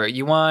gore.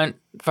 You want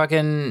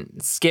fucking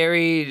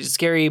scary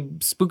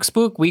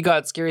spook? We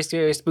got scary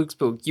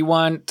spook. You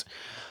want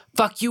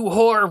fuck you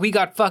whore? We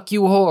got fuck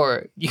you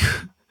whore.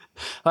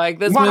 Like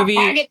this movie.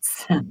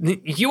 Maggots?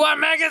 You want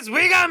maggots?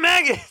 We got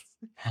maggots.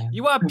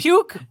 You want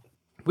puke?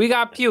 We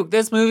got puke.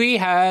 This movie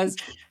has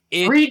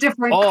 3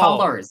 different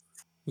colors.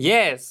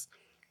 Yes.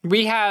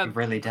 We have. It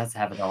really does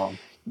have it all.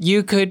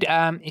 You could,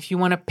 if you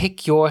want to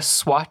pick your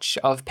swatch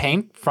of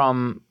paint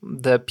from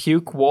the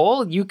puke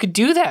wall, you could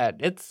do that.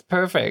 It's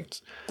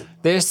perfect.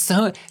 There's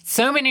so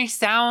many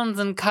sounds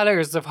and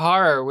colors of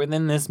horror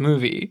within this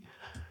movie.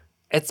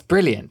 It's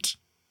brilliant.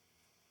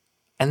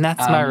 And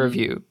that's my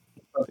review.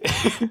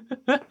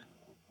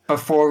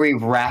 Before we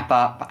wrap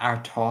up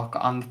our talk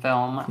on the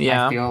film,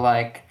 I feel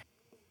like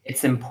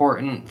it's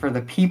important for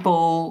the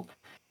people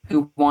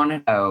who want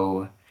to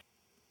know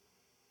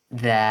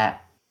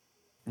that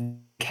the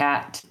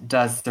cat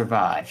does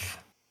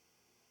survive.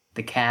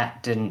 The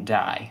cat didn't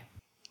die.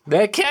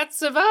 The cat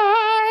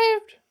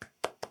survived!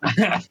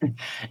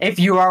 If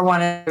you are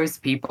one of those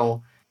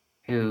people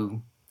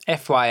who...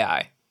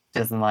 FYI.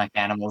 Doesn't like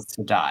animals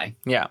to die.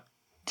 Yeah.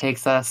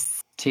 Takes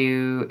us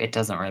to... It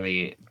doesn't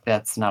really...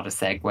 That's not a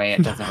segue.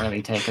 It doesn't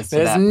really take us to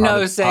that There's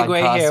no segue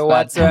podcast, here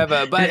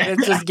whatsoever. But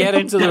let's just get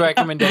into the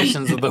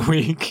recommendations of the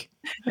week.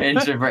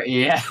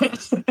 Yeah.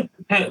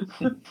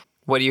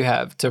 What do you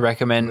have to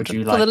recommend for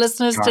like the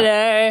listeners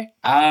today?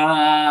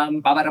 I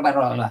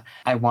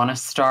want to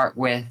start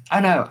with... Oh,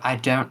 no, I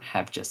don't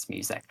have just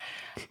music.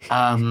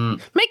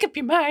 Make up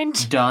your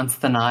mind. Dance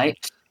the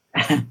Night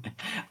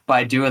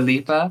by Dua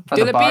Lipa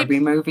for the Barbie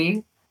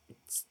movie.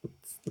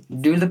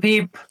 Do the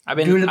Peep. I've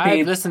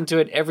listened to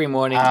it every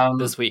morning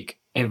this week.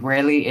 It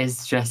really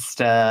is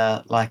just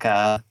like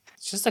a...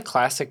 It's just a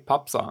classic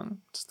pop song.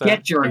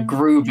 Get your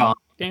groove on.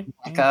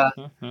 Like a...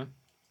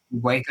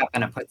 Wake up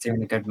and it puts you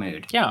in a good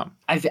mood. Yeah.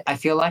 I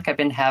feel like I've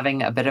been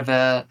having a bit of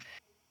a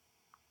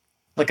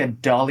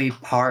Dolly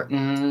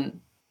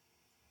Parton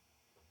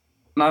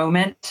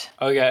moment.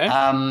 Okay.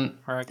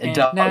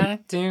 Dolly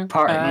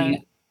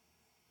Parton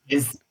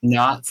is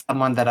not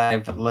someone that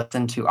I've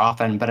listened to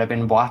often, but I've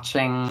been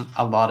watching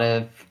a lot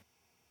of,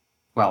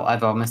 well,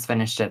 I've almost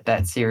finished it,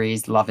 that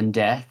series Love and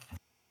Death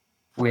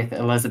with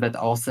Elizabeth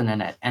Olsen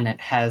in it, and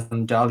it has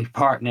Dolly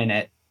Parton in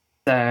it.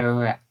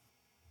 So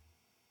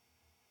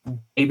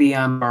Baby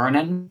I'm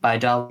Burning by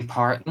Dolly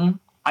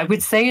Parton. I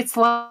would say it's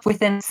like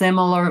within a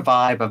similar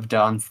vibe of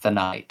Dance the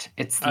Night.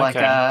 It's like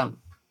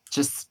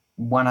just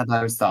one of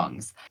those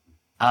songs.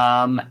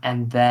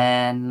 And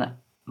then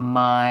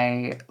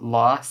my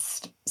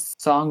last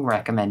song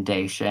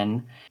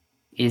recommendation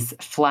is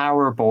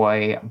Flower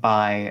Boy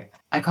by,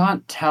 I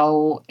can't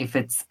tell if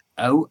it's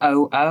 000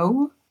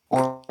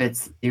 or if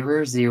it's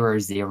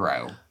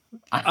 000.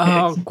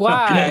 Oh,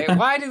 why?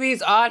 Why do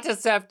these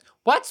artists have...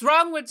 What's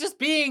wrong with just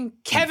being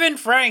Kevin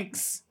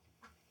Franks?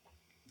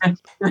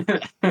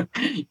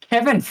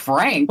 Kevin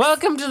Franks.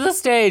 Welcome to the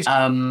stage.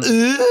 And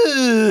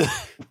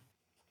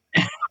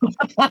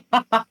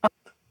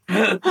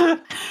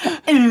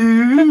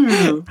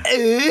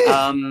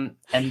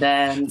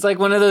then it's like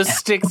one of those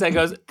sticks that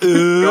goes.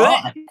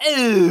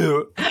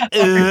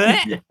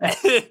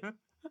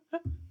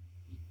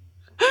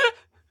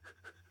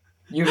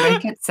 You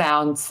make it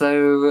sound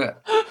so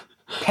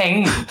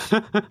pained.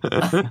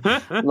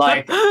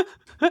 Like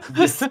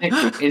the stick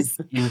is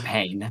in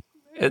pain.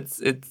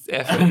 It's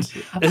effort.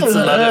 It's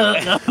a lot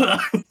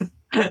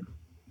of.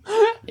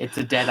 It's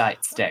a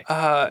deadite stick.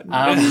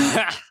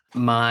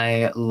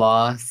 My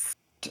last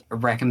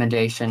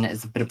recommendation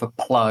is a bit of a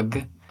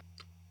plug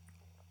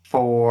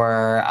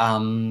for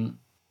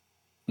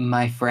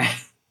my friend.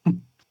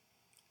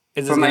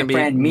 Is for my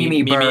friend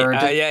Mimi Bird.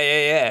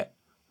 Yeah.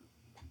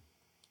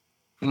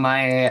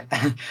 My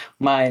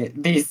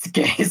these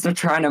gays are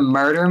trying to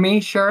murder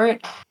me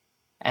shirt,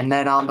 and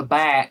then on the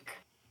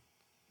back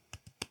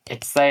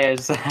it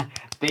says,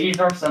 "These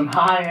are some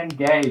high-end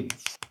gays."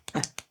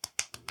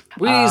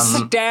 We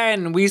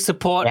stand. We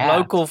support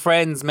local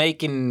friends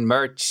making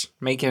merch,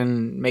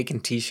 making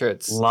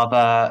t-shirts. Love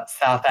a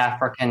South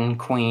African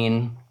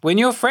queen. When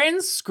your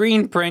friends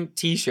screen print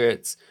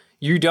t-shirts,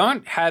 you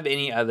don't have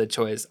any other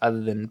choice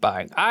other than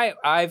buying.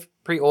 I've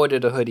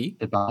pre-ordered a hoodie.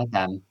 To buy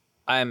them.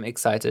 I'm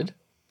excited.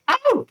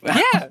 Oh!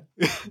 Yeah.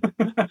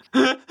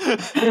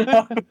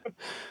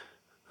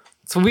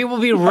 So we will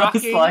be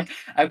rocking. Like,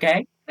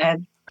 okay,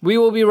 and we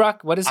will be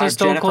rock. What is her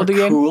store Jennifer called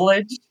again?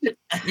 Coolidge?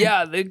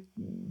 Yeah, the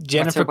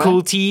Jennifer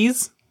Cool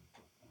Tees.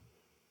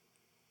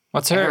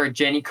 What's her?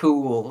 Jenny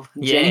Cool.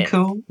 Yeah, Jenny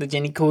Cool? The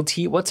Jenny Cool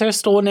Tee. What's her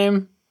store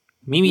name?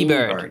 Mimi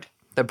Bird.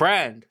 The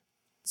brand.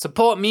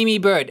 Support Mimi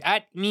Bird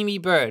at Mimi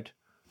Bird.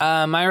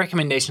 My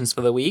recommendations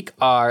for the week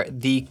are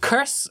The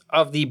Curse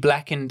of the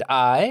Blackened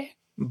Eye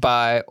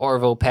by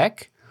Orville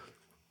Peck.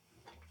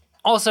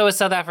 Also a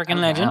South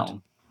African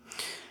legend.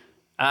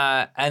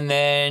 Wow. And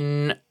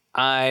then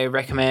I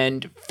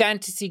recommend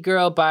Fantasy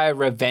Girl by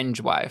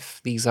Revenge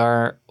Wife. These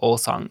are all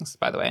songs,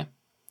 by the way.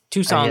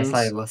 2 songs. Yes,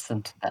 I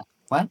listened to that.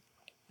 What?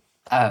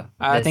 Oh.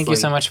 Thank you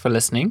so much for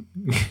listening.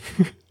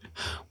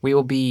 We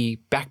will be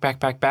back.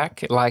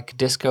 Like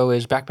disco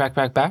is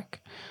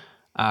back.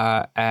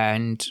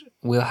 And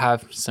we'll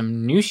have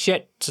some new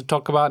shit to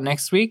talk about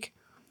next week.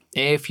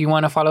 If you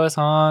want to follow us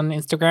on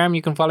Instagram,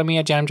 you can follow me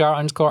at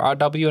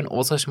jamjar_RW on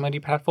all social media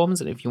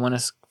platforms. And if you want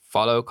to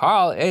follow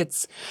Carl,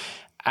 it's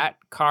at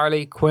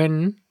Carly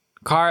Quinn.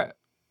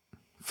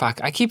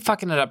 Fuck, I keep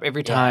fucking it up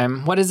every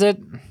time. What is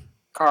it?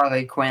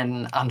 Carly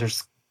Quinn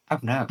 _. Oh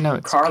no. No,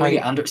 it's Carly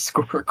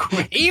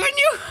 _Quinn. Even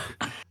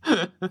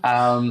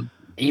you?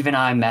 Even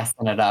I'm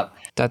messing it up.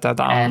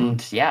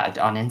 And yeah,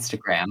 on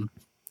Instagram.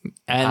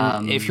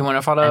 And if you want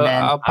to follow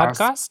our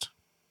podcast.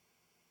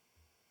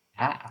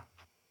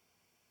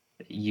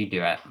 You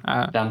do it.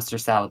 Dumpster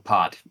Salad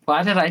Pod.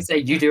 Why did I say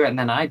you do it and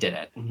then I did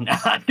it? And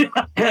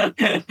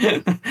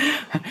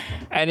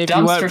if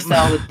Dumpster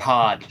Salad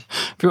Pod.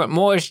 If you want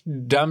more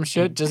dumb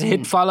shit, just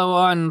hit follow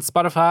on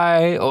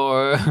Spotify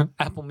or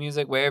Apple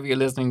Music, wherever you're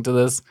listening to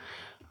this.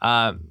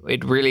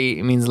 It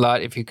really means a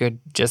lot if you could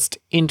just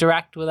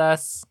interact with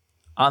us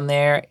on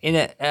there,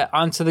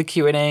 onto the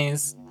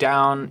Q&As,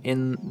 down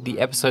in the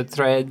episode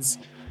threads.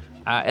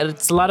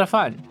 It's a lot of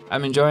fun.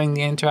 I'm enjoying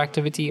the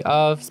interactivity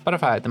of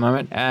Spotify at the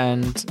moment,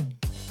 and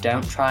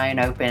don't try and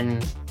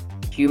open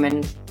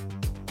human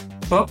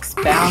books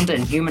bound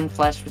in human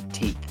flesh with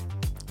teeth.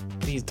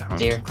 Please don't.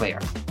 Steer clear.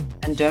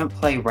 And don't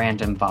play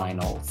random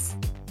vinyls.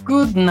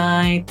 Good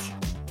night.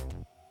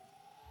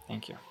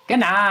 Thank you. Good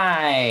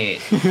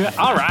night.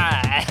 All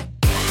right.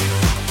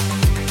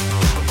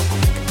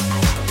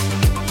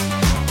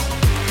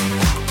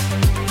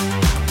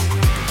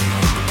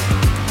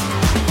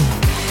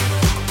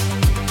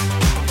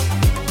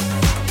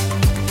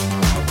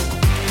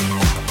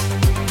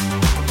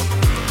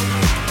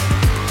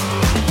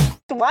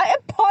 Why a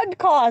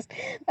podcast?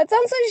 That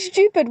sounds so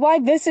stupid. Why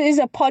this is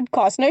a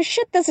podcast? No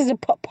shit, this is a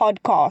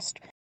podcast.